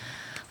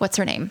 what's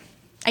her name?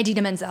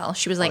 Idina Menzel.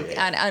 She was like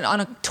on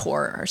a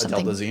tour or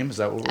something. Adele Dazeem? Is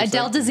that what we're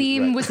Adele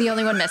Dazeem was the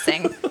only one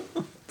missing.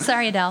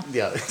 Sorry, Adele.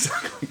 Yeah,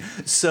 exactly.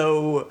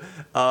 So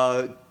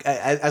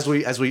as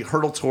we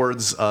hurtle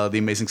towards the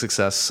amazing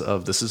success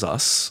of This Is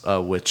Us,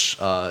 which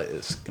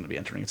is going to be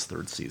entering its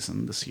third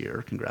season this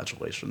year.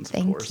 Congratulations,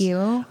 of course. Thank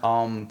you.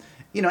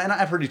 You know, and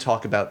I've heard you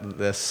talk about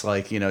this,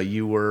 like,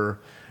 you were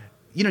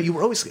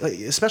always,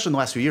 especially in the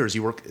last few years,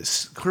 you were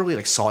clearly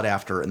like sought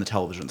after in the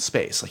television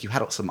space. Like you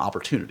had some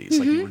opportunities.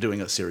 Like you were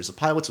doing a series of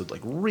pilots with like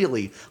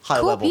really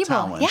high level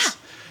talents. Yeah.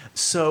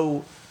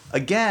 So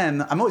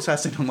again, I'm always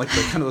fascinated on like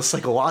the kind of the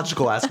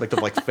psychological aspect of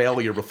like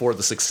failure before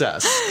the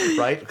success,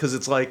 right? Because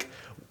it's like,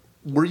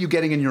 were you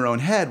getting in your own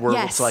head where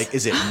it's like,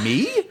 is it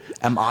me?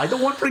 Am I the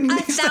one bringing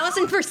these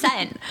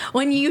 1,000%.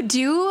 When you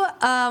do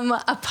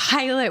a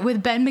pilot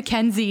with Ben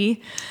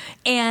McKenzie,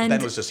 and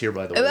Ben was just here,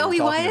 by the way. Oh,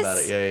 he was? About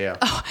it. Yeah.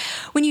 Oh,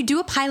 when you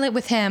do a pilot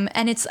with him,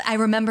 and I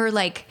remember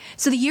like,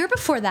 so the year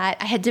before that,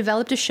 I had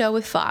developed a show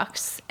with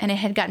Fox, and it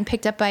had gotten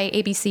picked up by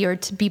ABC or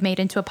to be made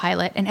into a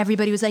pilot, and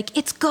everybody was like,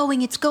 it's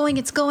going.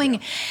 Yeah.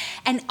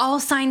 And all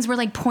signs were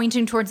like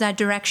pointing towards that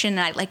direction, and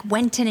I like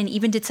went in and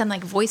even did some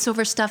like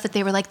voiceover stuff that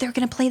they were like, they're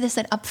going to play this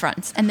at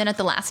upfronts, and then at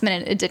the last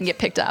minute, it didn't get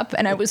picked up,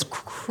 and I was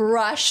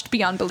crushed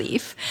beyond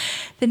belief.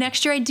 The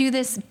next year, I do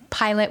this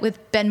pilot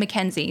with Ben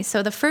McKenzie.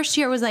 So the first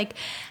year was like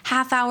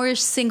half-hour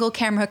single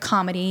camera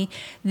comedy.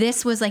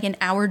 This was like an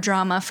hour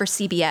drama for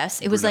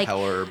CBS. It was like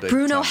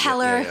Bruno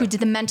Heller, who did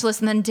The Mentalist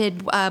and then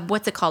did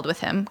what's it called with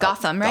him?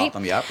 Gotham, right?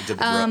 Gotham, yeah.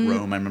 Did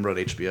Rome, I remember, at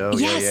HBO.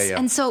 Yes, yeah.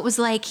 And so it was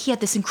like he had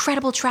this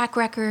incredible track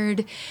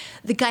record.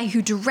 The guy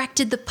who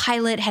directed the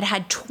pilot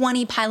had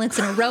 20 pilots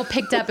in a row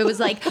picked up. It was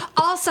like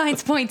all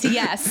signs point to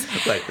yes.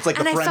 Right. It's like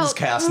the Friends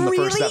cast in the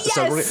first episode. Yes.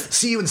 We're gonna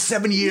see you in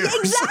 7 years.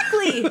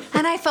 Exactly.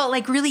 And I felt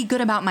like really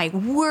good about my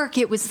work.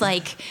 It was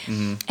like,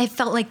 it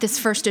felt like this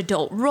first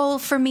adult role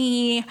for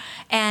me.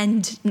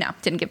 And no,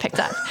 didn't get picked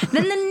up.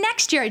 Then the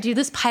next year I do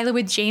this pilot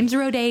with James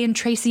Roday and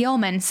Tracy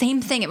Ullman.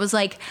 Same thing. It was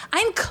like,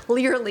 I'm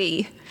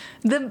clearly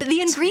the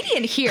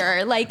ingredient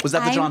here. Like, was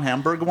that the John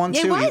Hamburg one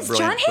too? It was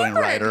John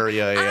Hamburg. Writer.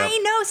 Yeah. I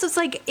know. So it's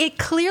like, it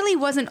clearly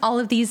wasn't all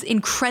of these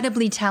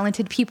incredibly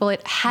talented people.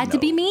 It had to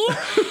be me.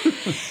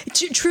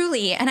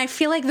 Truly. And I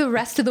feel like the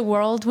rest of the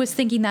world was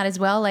thinking that as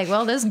well. Like,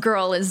 well, this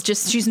girl is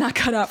she's not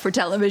cut out for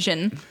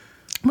television.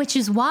 Which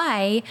is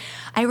why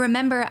I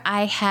remember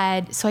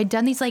I'd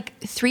done these like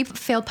 3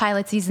 failed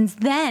pilot seasons.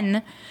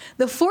 Then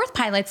the 4th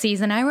pilot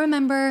season, I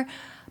remember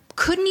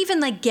couldn't even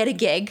like get a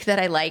gig that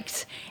I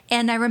liked.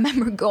 And I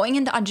remember going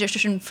into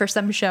audition for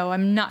some show.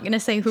 I'm not going to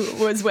say who it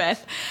was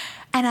with.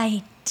 And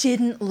I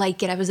didn't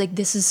like it. I was like,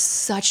 this is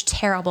such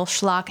terrible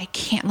schlock. I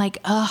can't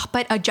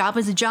but a job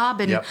is a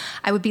job, and Yep.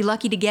 I would be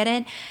lucky to get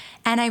it.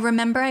 And I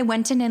remember I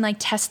went in and like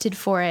tested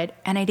for it,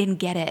 and I didn't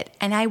get it.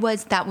 And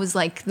that was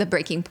like the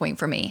breaking point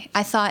for me.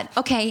 I thought,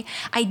 okay,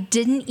 I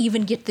didn't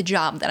even get the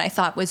job that I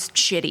thought was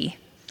shitty.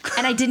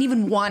 And I didn't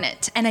even want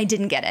it, and I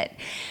didn't get it.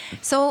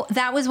 So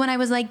that was when I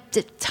was like,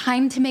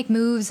 time to make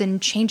moves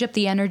and change up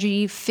the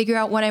energy, figure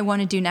out what I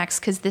want to do next,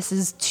 because this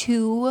is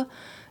too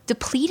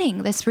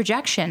depleting, this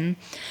rejection.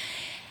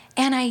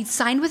 And I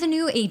signed with a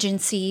new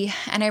agency,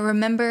 and I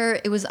remember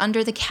it was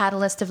under the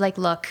catalyst of like,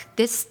 look,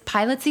 this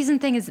pilot season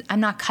thing I'm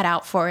not cut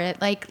out for it.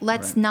 Like,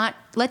 let's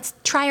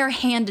try our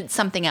hand at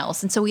something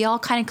else. And so we all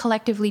kind of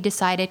collectively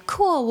decided,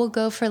 cool, we'll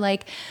go for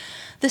like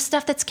the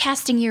stuff that's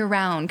casting year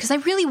round, because I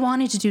really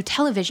wanted to do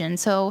television.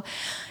 So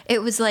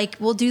it was like,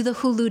 we'll do the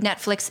Hulu,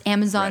 Netflix,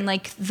 Amazon,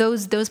 like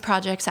those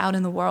projects out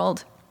in the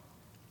world.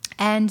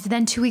 And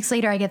then 2 weeks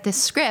later, I get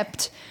this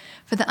script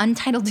for the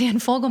Untitled Dan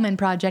Fogelman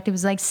project. It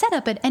was like set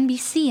up at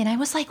NBC, and I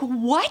was like,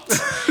 what?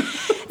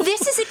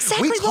 This is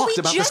exactly what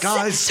we just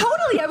said.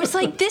 Totally. I was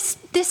like,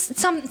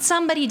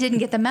 somebody didn't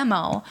get the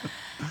memo.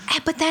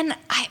 But then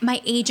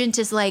my agent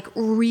is like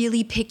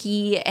really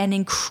picky and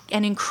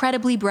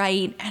incredibly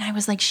bright. And I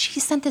was like, she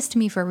sent this to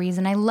me for a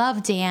reason. I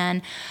love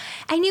Dan.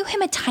 I knew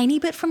him a tiny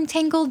bit from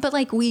Tangled, but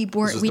like we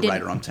didn't.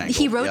 Writer on Tangled.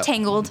 He wrote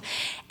Tangled,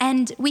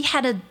 and we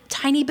had a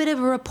tiny bit of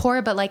a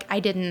rapport, but like I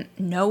didn't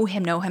know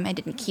him. I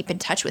didn't keep in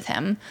touch with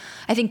him.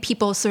 I think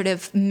people sort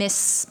of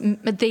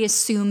they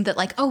assumed that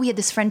like, oh, we had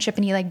this friendship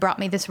and he like brought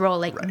me this role.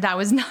 Like that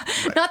was not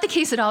the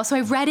case at all. So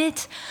I read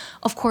it,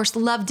 of course,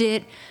 loved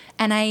it.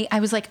 And I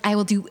was like, I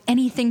will do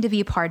anything to be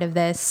a part of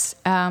this.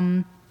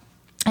 And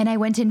I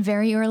went in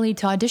very early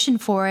to audition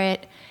for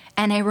it.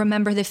 And I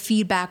remember the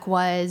feedback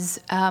was,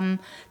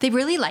 they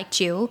really liked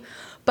you,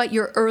 but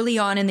you're early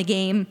on in the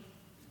game,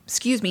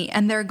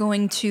 and they're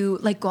going to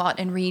like go out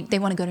and read. They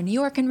want to go to New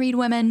York and read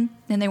women,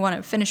 and they want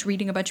to finish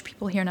reading a bunch of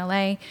people here in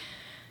LA.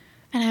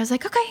 And I was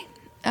like, okay,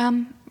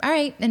 all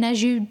right. And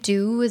as you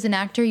do as an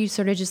actor, you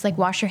sort of just like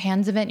wash your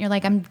hands of it. And you're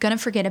like, I'm going to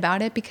forget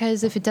about it,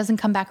 because if it doesn't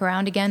come back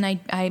around again,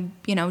 I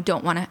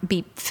don't want to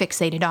be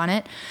fixated on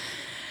it.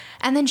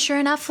 And then sure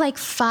enough, like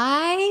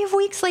 5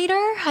 weeks later,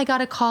 I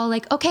got a call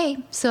like, okay,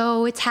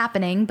 so it's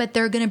happening, but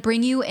they're going to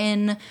bring you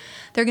in.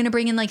 They're going to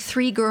bring in like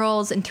 3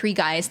 girls and 3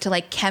 guys to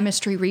like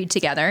chemistry read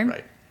together.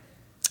 Right.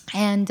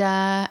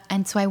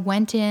 And so I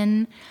went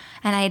in,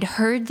 and I had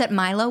heard that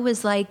Milo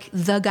was like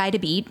the guy to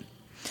beat.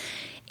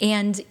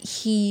 And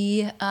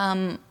he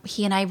and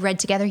I read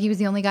together. He was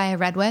the only guy I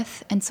read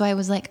with. And so I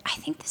was like, I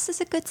think this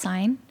is a good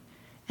sign.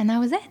 And that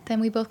was it. Then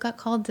we both got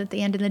called at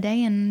the end of the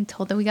day and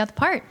told that we got the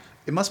part.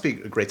 It must be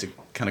great to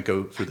kind of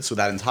go through this with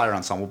that entire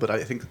ensemble, but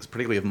I think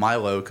particularly of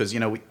Milo, because,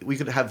 we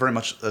could have very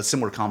much a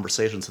similar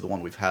conversation to the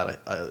one we've had,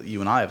 you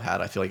and I have had,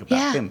 I feel like,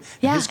 about him.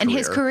 And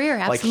his career,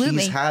 absolutely.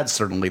 Like, he's had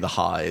certainly the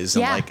highs,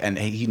 and and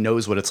he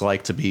knows what it's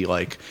like to be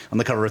like on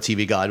the cover of a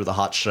TV Guide with a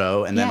hot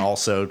show, and then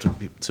also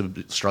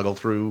to struggle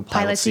through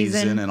pilot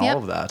season and all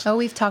of that. Oh,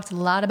 we've talked a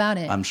lot about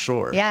it. I'm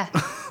sure. Yeah.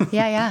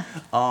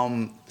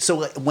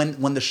 So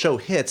when the show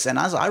hits, and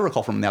as I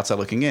recall from the outside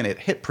looking in, it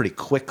hit pretty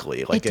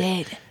quickly. Like it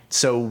did.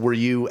 So were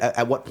you,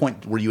 at what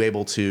point were you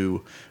able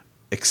to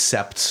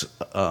accept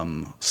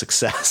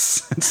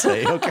success and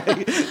say,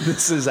 okay,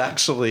 this is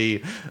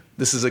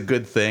a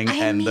good thing,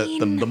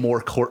 the more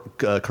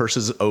curse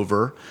is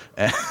over?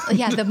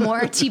 The more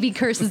TV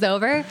curse is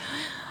over.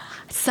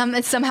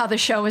 Somehow the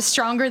show is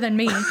stronger than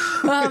me.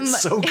 It's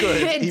so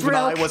good.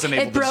 I wasn't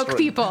able to. It broke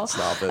people.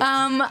 Stop it.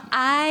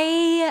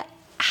 I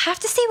have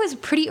to say it was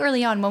pretty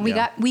early on when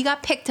we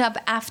got picked up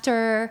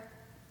after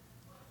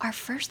our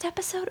first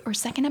episode or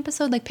second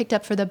episode, like picked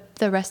up for the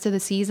rest of the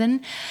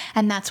season.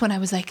 And that's when I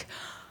was like,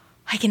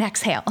 I can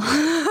exhale.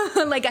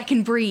 Like I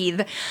can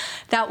breathe.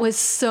 That was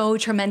so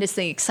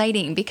tremendously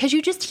exciting, because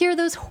you just hear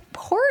those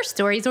horror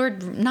stories, or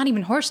not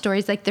even horror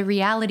stories, like the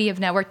reality of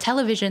network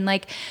television.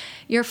 Like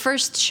your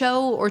first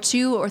show or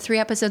 2 or 3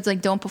 episodes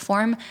like don't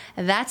perform.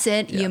 That's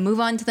it. Yeah. You move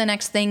on to the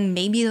next thing.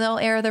 Maybe they'll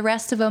air the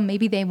rest of them.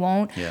 Maybe they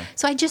won't. Yeah.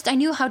 So I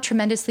knew how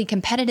tremendously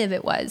competitive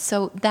it was.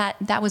 So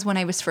that was when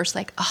I was first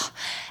like, oh.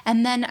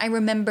 And then I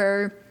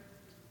remember,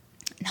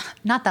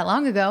 not that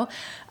long ago,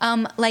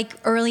 like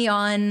early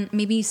on,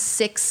 maybe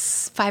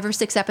 5 or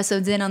 6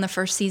 episodes in on the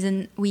first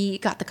season, we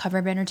got the cover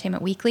of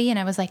Entertainment Weekly, and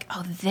I was like,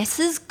 oh, this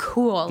is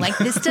cool. Like,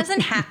 this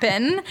doesn't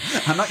happen.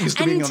 I'm not used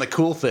to being on a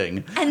cool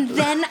thing. And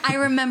then I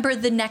remember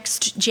the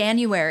next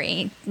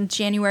January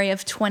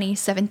of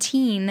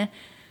 2017,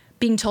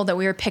 being told that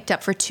we were picked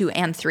up for 2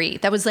 and 3.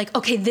 That was like,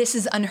 okay, this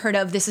is unheard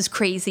of. This is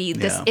crazy.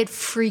 It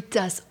freaked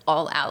us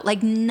all out.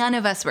 Like, none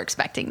of us were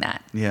expecting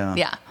that. Yeah.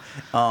 Yeah.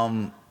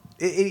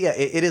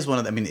 It is one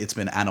of the, I mean, it's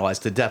been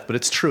analyzed to death, but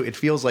it's true. It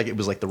feels like it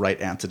was like the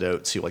right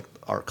antidote to like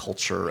our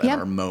culture and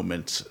our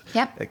moment.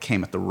 Yep. It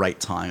came at the right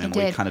time, and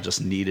we kind of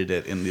just needed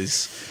it in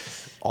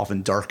these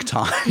often dark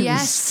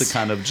times to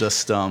kind of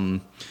just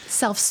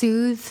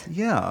self-soothe.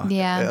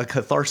 Yeah. A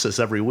catharsis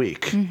every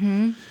week.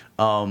 Mm-hmm.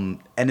 And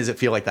does it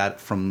feel like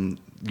that from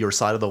your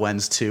side of the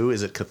lens too?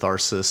 Is it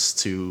catharsis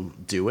to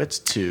do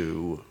it,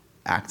 to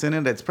act in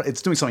it?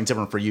 It's doing something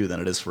different for you than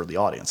it is for the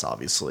audience,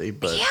 obviously.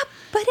 But yeah,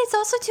 but it's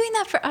also doing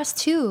that for us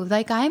too.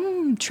 Like,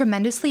 I'm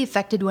tremendously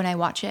affected when I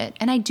watch it,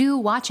 and I do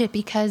watch it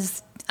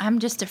because I'm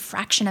just a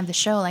fraction of the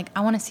show. Like,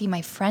 I want to see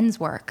my friends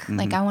work.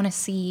 Like, I want to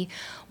see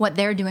what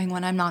they're doing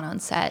when I'm not on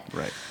set.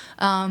 Right.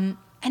 And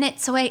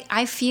so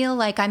I feel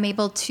like I'm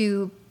able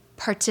to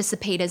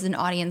participate as an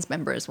audience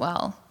member as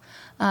well,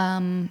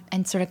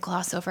 and sort of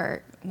gloss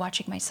over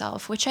watching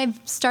myself, which I've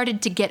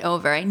started to get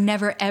over. I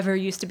never, ever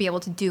used to be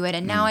able to do it.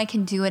 And now I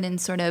can do it and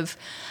sort of,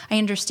 I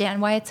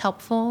understand why it's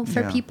helpful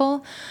for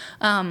people,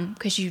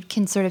 because you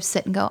can sort of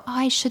sit and go, oh,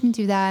 I shouldn't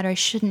do that, or I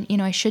shouldn't,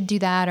 I should do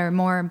that, or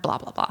more blah,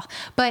 blah, blah.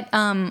 But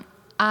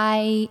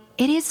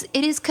it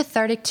is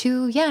cathartic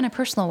too, in a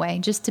personal way,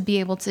 just to be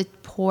able to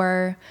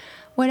pour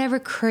whatever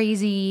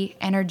crazy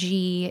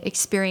energy,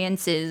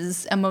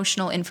 experiences,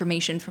 emotional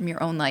information from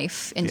your own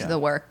life into the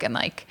work and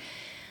like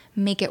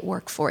make it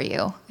work for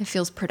you. It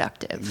feels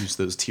productive. Use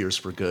those tears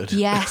for good.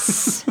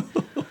 Yes.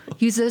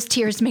 Use those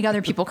tears to make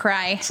other people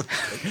cry.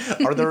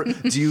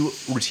 Do you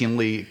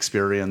routinely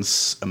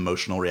experience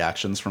emotional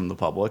reactions from the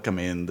public? I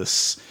mean,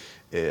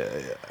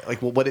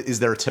 what is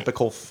there a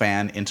typical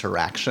fan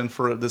interaction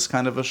for this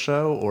kind of a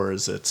show, or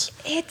is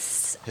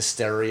it's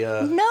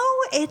hysteria? No,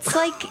 it's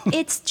like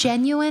it's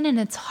genuine and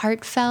it's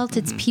heartfelt.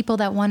 It's people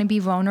that want to be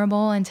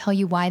vulnerable and tell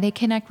you why they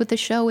connect with the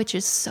show, which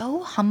is so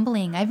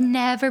humbling. I've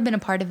never been a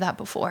part of that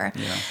before.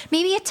 Yeah.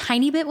 Maybe a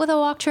tiny bit with A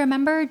Walk to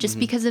Remember, just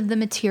because of the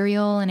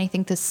material, and I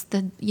think the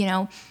story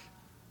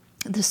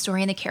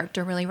and the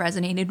character really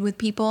resonated with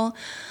people.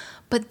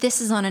 But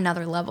this is on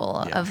another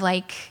level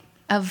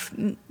of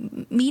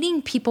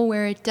meeting people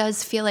where it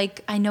does feel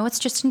like, I know it's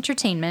just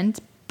entertainment,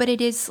 but it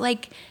is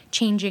like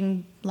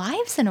changing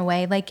lives in a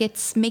way. Like,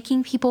 it's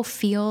making people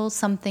feel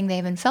something they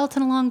haven't felt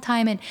in a long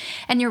time.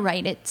 And you're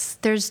right.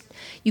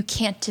 You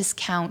can't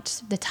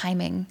discount the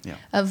timing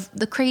of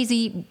the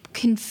crazy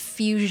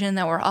confusion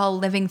that we're all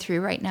living through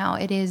right now.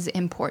 It is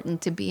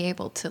important to be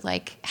able to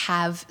like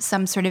have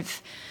some sort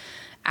of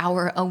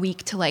hour a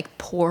week to like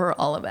pour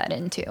all of that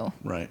into.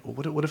 Right.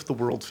 Well, what if the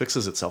world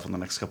fixes itself in the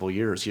next couple of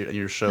years?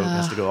 Your show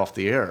has to go off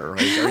the air.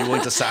 Right? Are you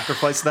willing to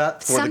sacrifice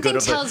that for the good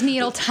of tells me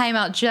it'll time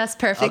out just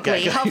perfectly.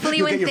 Okay.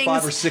 Hopefully, when things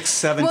 5 or 6,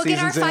 7 we'll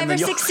seasons get our 5 or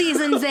 6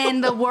 seasons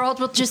in, the world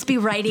will just be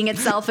writing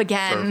itself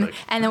again,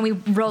 and then we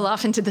roll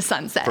off into the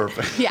sunset.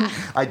 Perfect. Yeah.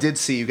 I did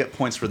see you get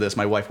points for this.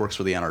 My wife works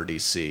for the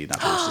NRDC, not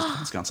the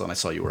Defense Council, and I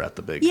saw you were at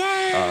the big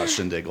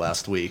shindig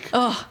last week.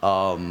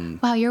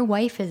 Wow, your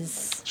wife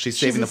is. She's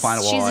saving the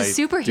planet while I she's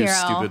a superhero. do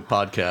stupid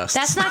podcasts.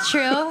 That's not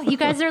true. You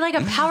guys are like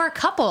a power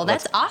couple.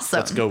 That's awesome.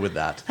 Let's go with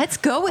that. Let's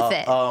go with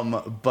it.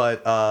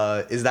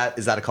 But is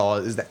that a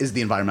cause? Is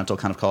the environmental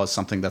kind of cause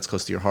something that's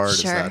close to your heart?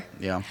 Sure.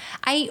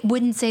 I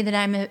wouldn't say that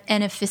I'm an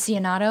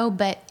aficionado,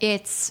 but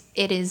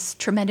it is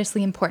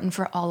tremendously important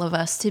for all of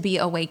us to be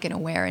awake and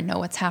aware and know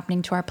what's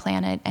happening to our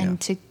planet, and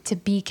to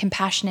be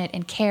compassionate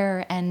and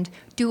care and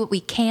do what we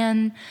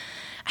can.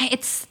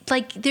 It's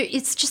like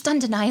it's just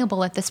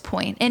undeniable at this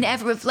point, and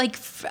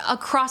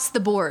across the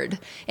board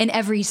in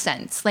every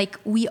sense. Like,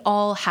 we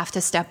all have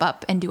to step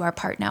up and do our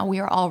part now. We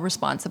are all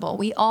responsible.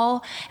 We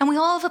all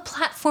have a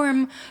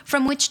platform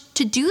from which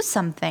to do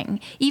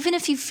something, even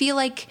if you feel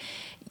like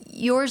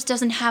yours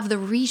doesn't have the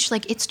reach.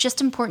 Like, it's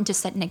just important to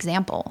set an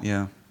example.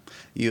 Yeah.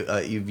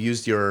 You've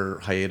used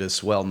your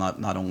hiatus well,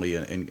 not only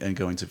in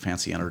going to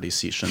fancy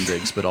NRDC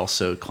shindigs, but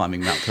also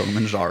climbing Mount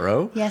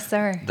Kilimanjaro. Yes,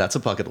 sir. That's a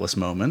bucket list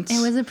moment. It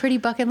was a pretty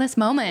bucket list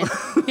moment.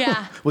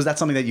 Yeah. Was that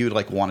something that you'd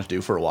want to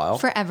do for a while?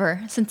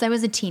 Forever, since I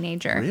was a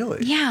teenager.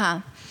 Really?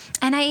 Yeah.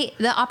 And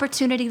the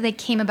opportunity that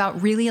came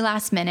about really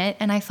last minute,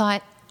 and I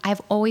thought,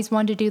 I've always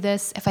wanted to do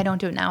this. If I don't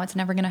do it now, it's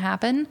never going to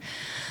happen.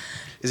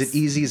 Is it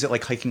easy? Is it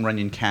like hiking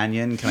Runyon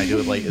Canyon? Can I do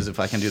it if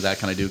I can do that,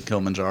 can I do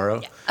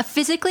Kilimanjaro?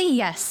 Physically,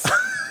 yes.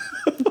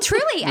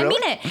 Truly, really? I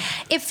mean it.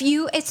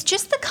 It's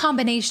just the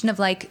combination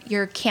of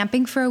you're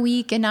camping for a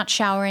week and not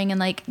showering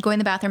and going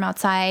to the bathroom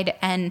outside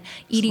and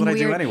eating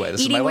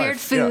weird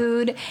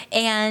food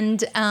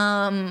and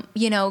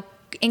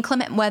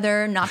inclement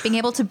weather, not being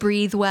able to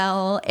breathe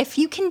well. If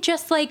you can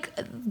just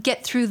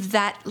get through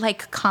that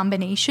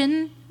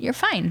combination, you're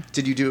fine.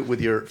 Did you do it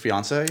with your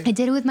fiance? I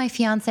did it with my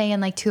fiance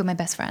and 2 of my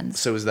best friends.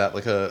 So is that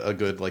a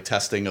good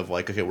testing of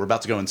okay, we're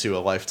about to go into a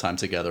lifetime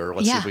together.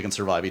 Let's see if we can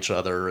survive each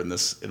other in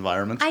this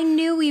environment. I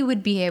knew we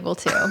would be able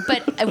to,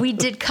 but we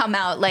did come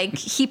out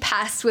he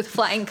passed with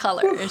flying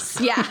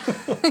colors. Yeah,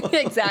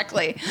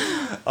 exactly.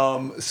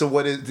 So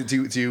what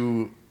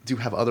do you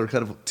have other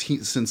kind of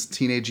since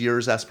teenage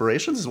years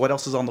aspirations? What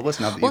else is on the list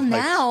now?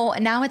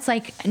 Now it's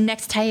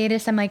next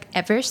hiatus. I'm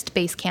Everest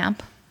Base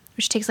Camp,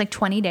 which takes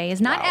 20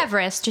 days. Not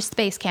Everest, just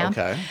Base Camp.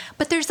 Okay.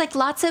 But there's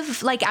lots of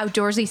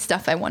outdoorsy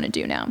stuff I want to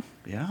do now.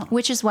 Yeah.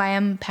 Which is why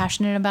I'm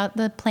passionate about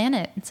the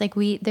planet. It's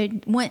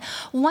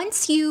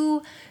once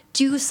you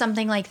do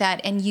something like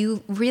that and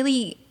you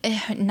really,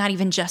 not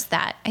even just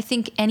that. I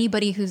think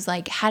anybody who's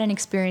had an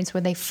experience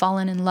where they've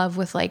fallen in love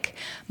with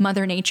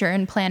Mother Nature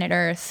and planet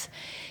Earth,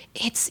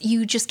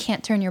 you just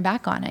can't turn your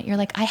back on it. You're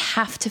like, I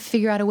have to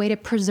figure out a way to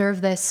preserve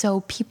this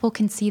so people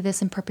can see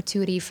this in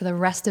perpetuity for the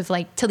rest of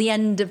till the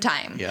end of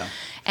time. Yeah.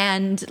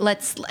 And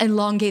let's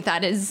elongate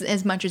that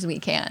as much as we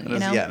can, you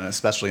know? Yeah, and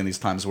especially in these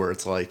times where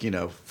it's like,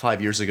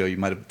 5 years ago, you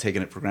might have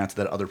taken it for granted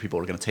that other people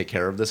are going to take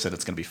care of this and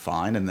it's going to be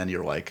fine. And then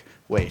you're like,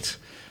 wait.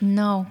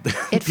 No,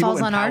 it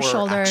falls on our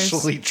shoulders.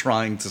 Actually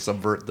trying to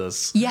subvert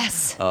this.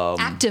 Yes,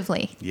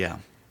 actively. Yeah.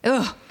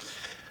 Ugh.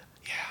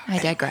 I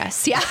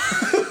digress. Yeah.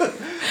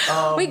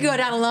 We go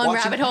down a long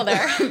rabbit hole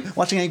there.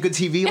 Watching any good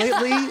TV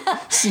lately?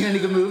 Seen any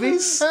good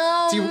movies?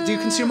 Do you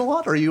consume a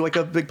lot? Or are you like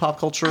a big pop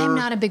culture? I'm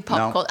not a big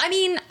pop culture. I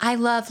mean, I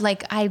love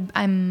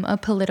I'm a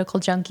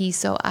political junkie,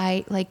 so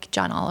I like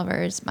John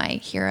Oliver is my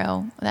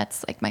hero.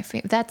 That's like my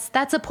favorite.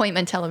 That's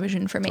appointment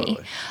television for me.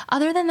 Totally.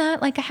 Other than that,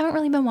 I haven't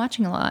really been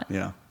watching a lot.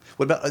 Yeah.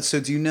 What about, so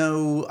do you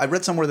know, I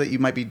read somewhere that you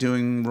might be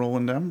doing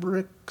Roland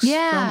Emmerich's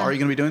film. Are you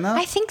going to be doing that?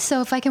 I think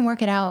so, if I can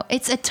work it out.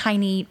 It's a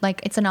tiny,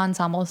 it's an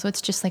ensemble, so it's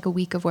just a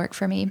week of work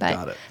for me,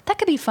 but that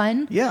could be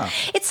fun. Yeah.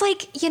 It's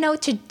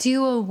to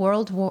do a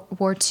World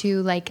War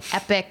II,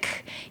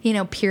 epic,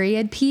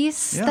 period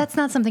piece. Yeah. That's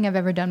not something I've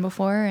ever done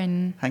before.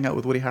 And hang out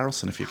with Woody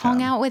Harrelson if you can.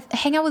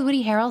 Hang out with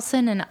Woody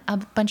Harrelson and a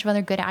bunch of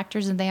other good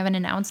actors that they haven't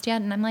announced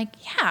yet. And I'm like,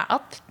 yeah,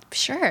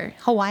 sure.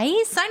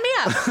 Hawaii? Sign me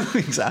up.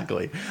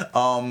 Exactly.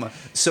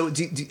 So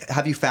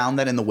have you found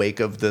that in the wake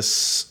of this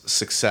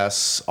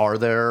success, are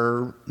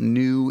there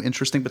new,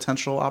 interesting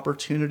potential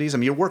opportunities? I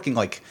mean, you're working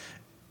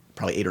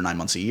probably 8 or 9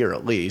 months a year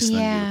at least,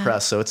 and you're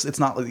depressed. So it's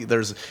not,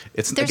 there's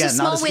again,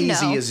 not as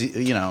window.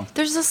 Easy as,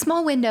 There's a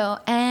small window,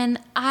 and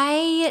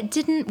I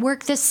didn't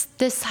work this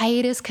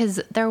hiatus because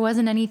there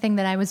wasn't anything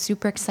that I was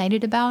super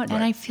excited about. Right.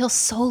 And I feel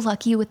so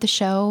lucky with the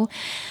show.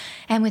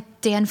 And with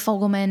Dan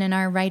Fogelman and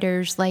our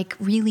writers,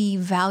 really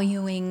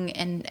valuing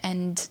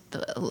and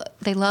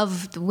they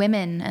love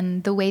women,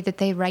 and the way that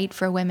they write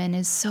for women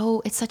it's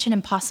such an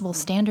impossible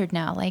standard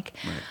now. Right.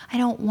 I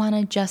don't want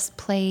to just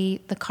play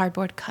the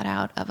cardboard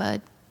cutout of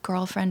a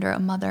girlfriend or a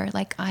mother.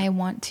 I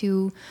want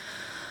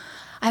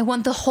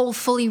the whole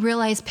fully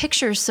realized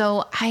picture.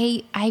 So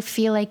I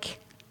feel like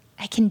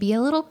I can be a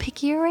little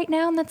pickier right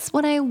now, and that's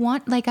what I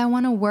want. I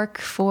want to work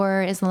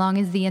for as long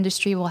as the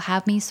industry will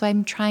have me, so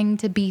I'm trying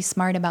to be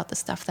smart about the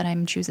stuff that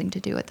I'm choosing to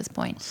do at this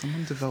point.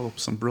 Someone develop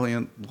some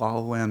brilliant La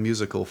La Land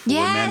musical for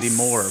Mandy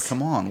Moore.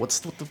 Come on, what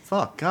the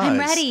fuck, guys? I'm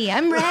ready.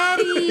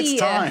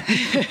 It's time.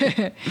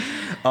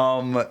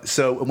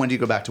 So when do you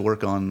go back to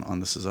work on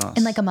This Is Us?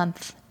 In a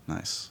month.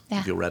 Nice. Yeah.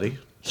 You feel ready?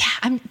 Yeah,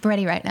 I'm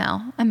ready right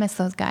now. I miss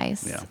those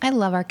guys. Yeah. I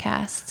love our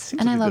cast. Seems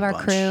and like I love our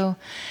bunch. Crew.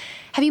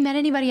 Have you met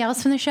anybody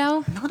else from the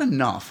show? Not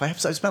enough. I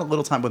spent a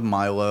little time with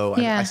Milo.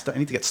 Yeah. I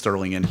need to get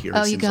Sterling in here.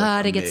 Oh, you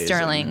gotta get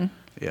Sterling.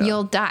 Yeah.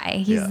 You'll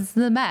die. He's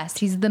the best.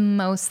 He's the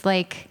most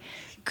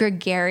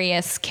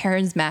gregarious,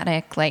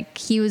 charismatic.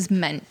 He's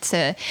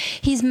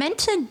meant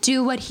to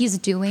do what he's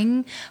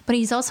doing, but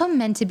he's also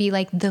meant to be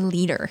the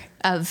leader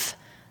of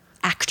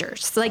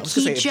actors. If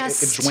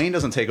Dwayne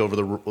doesn't take over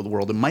the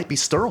world, it might be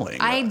Sterling.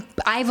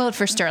 I vote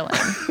for Sterling.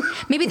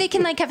 Maybe they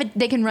can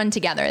they can run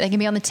together. They can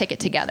be on the ticket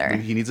together.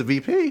 He needs a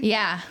VP.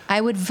 Yeah, I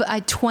would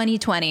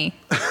 2020.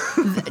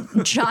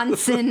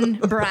 Johnson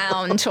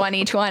Brown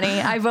 2020.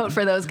 I vote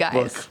for those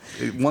guys.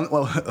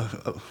 Look,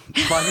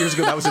 5 years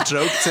ago that was a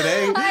joke.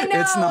 Today I know,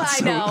 it's not.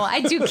 I know.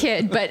 I do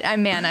kid, but I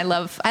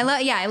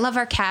love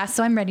our cast,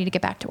 so I'm ready to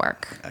get back to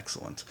work.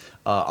 Excellent.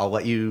 I'll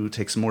let you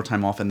take some more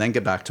time off and then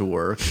get back to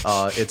work.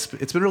 It's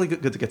been really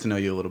good to get to know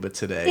you a little bit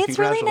today. It's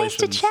really nice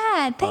to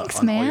chat. Thanks,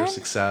 on man. all your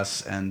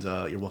success, and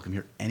you're welcome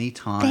here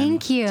anytime.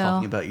 Thank you.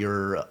 Talking about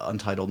your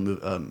Untitled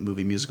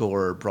movie musical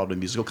or Broadway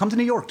musical. Come to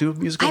New York, do a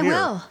musical here.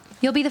 I will.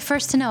 You'll be the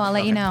first to know. I'll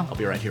let you know. I'll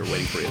be right here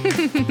waiting for you.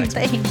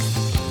 Thanks.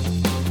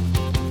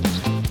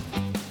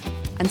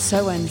 And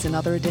so ends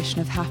another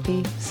edition of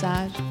Happy,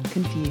 Sad,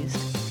 Confused.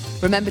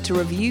 Remember to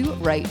review,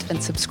 rate,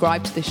 and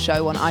subscribe to this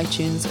show on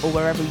iTunes or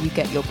wherever you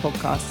get your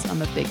podcasts.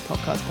 I'm a big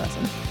podcast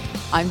person.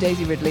 I'm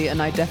Daisy Ridley,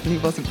 and I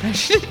definitely wasn't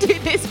pressured to do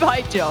this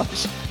by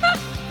Josh.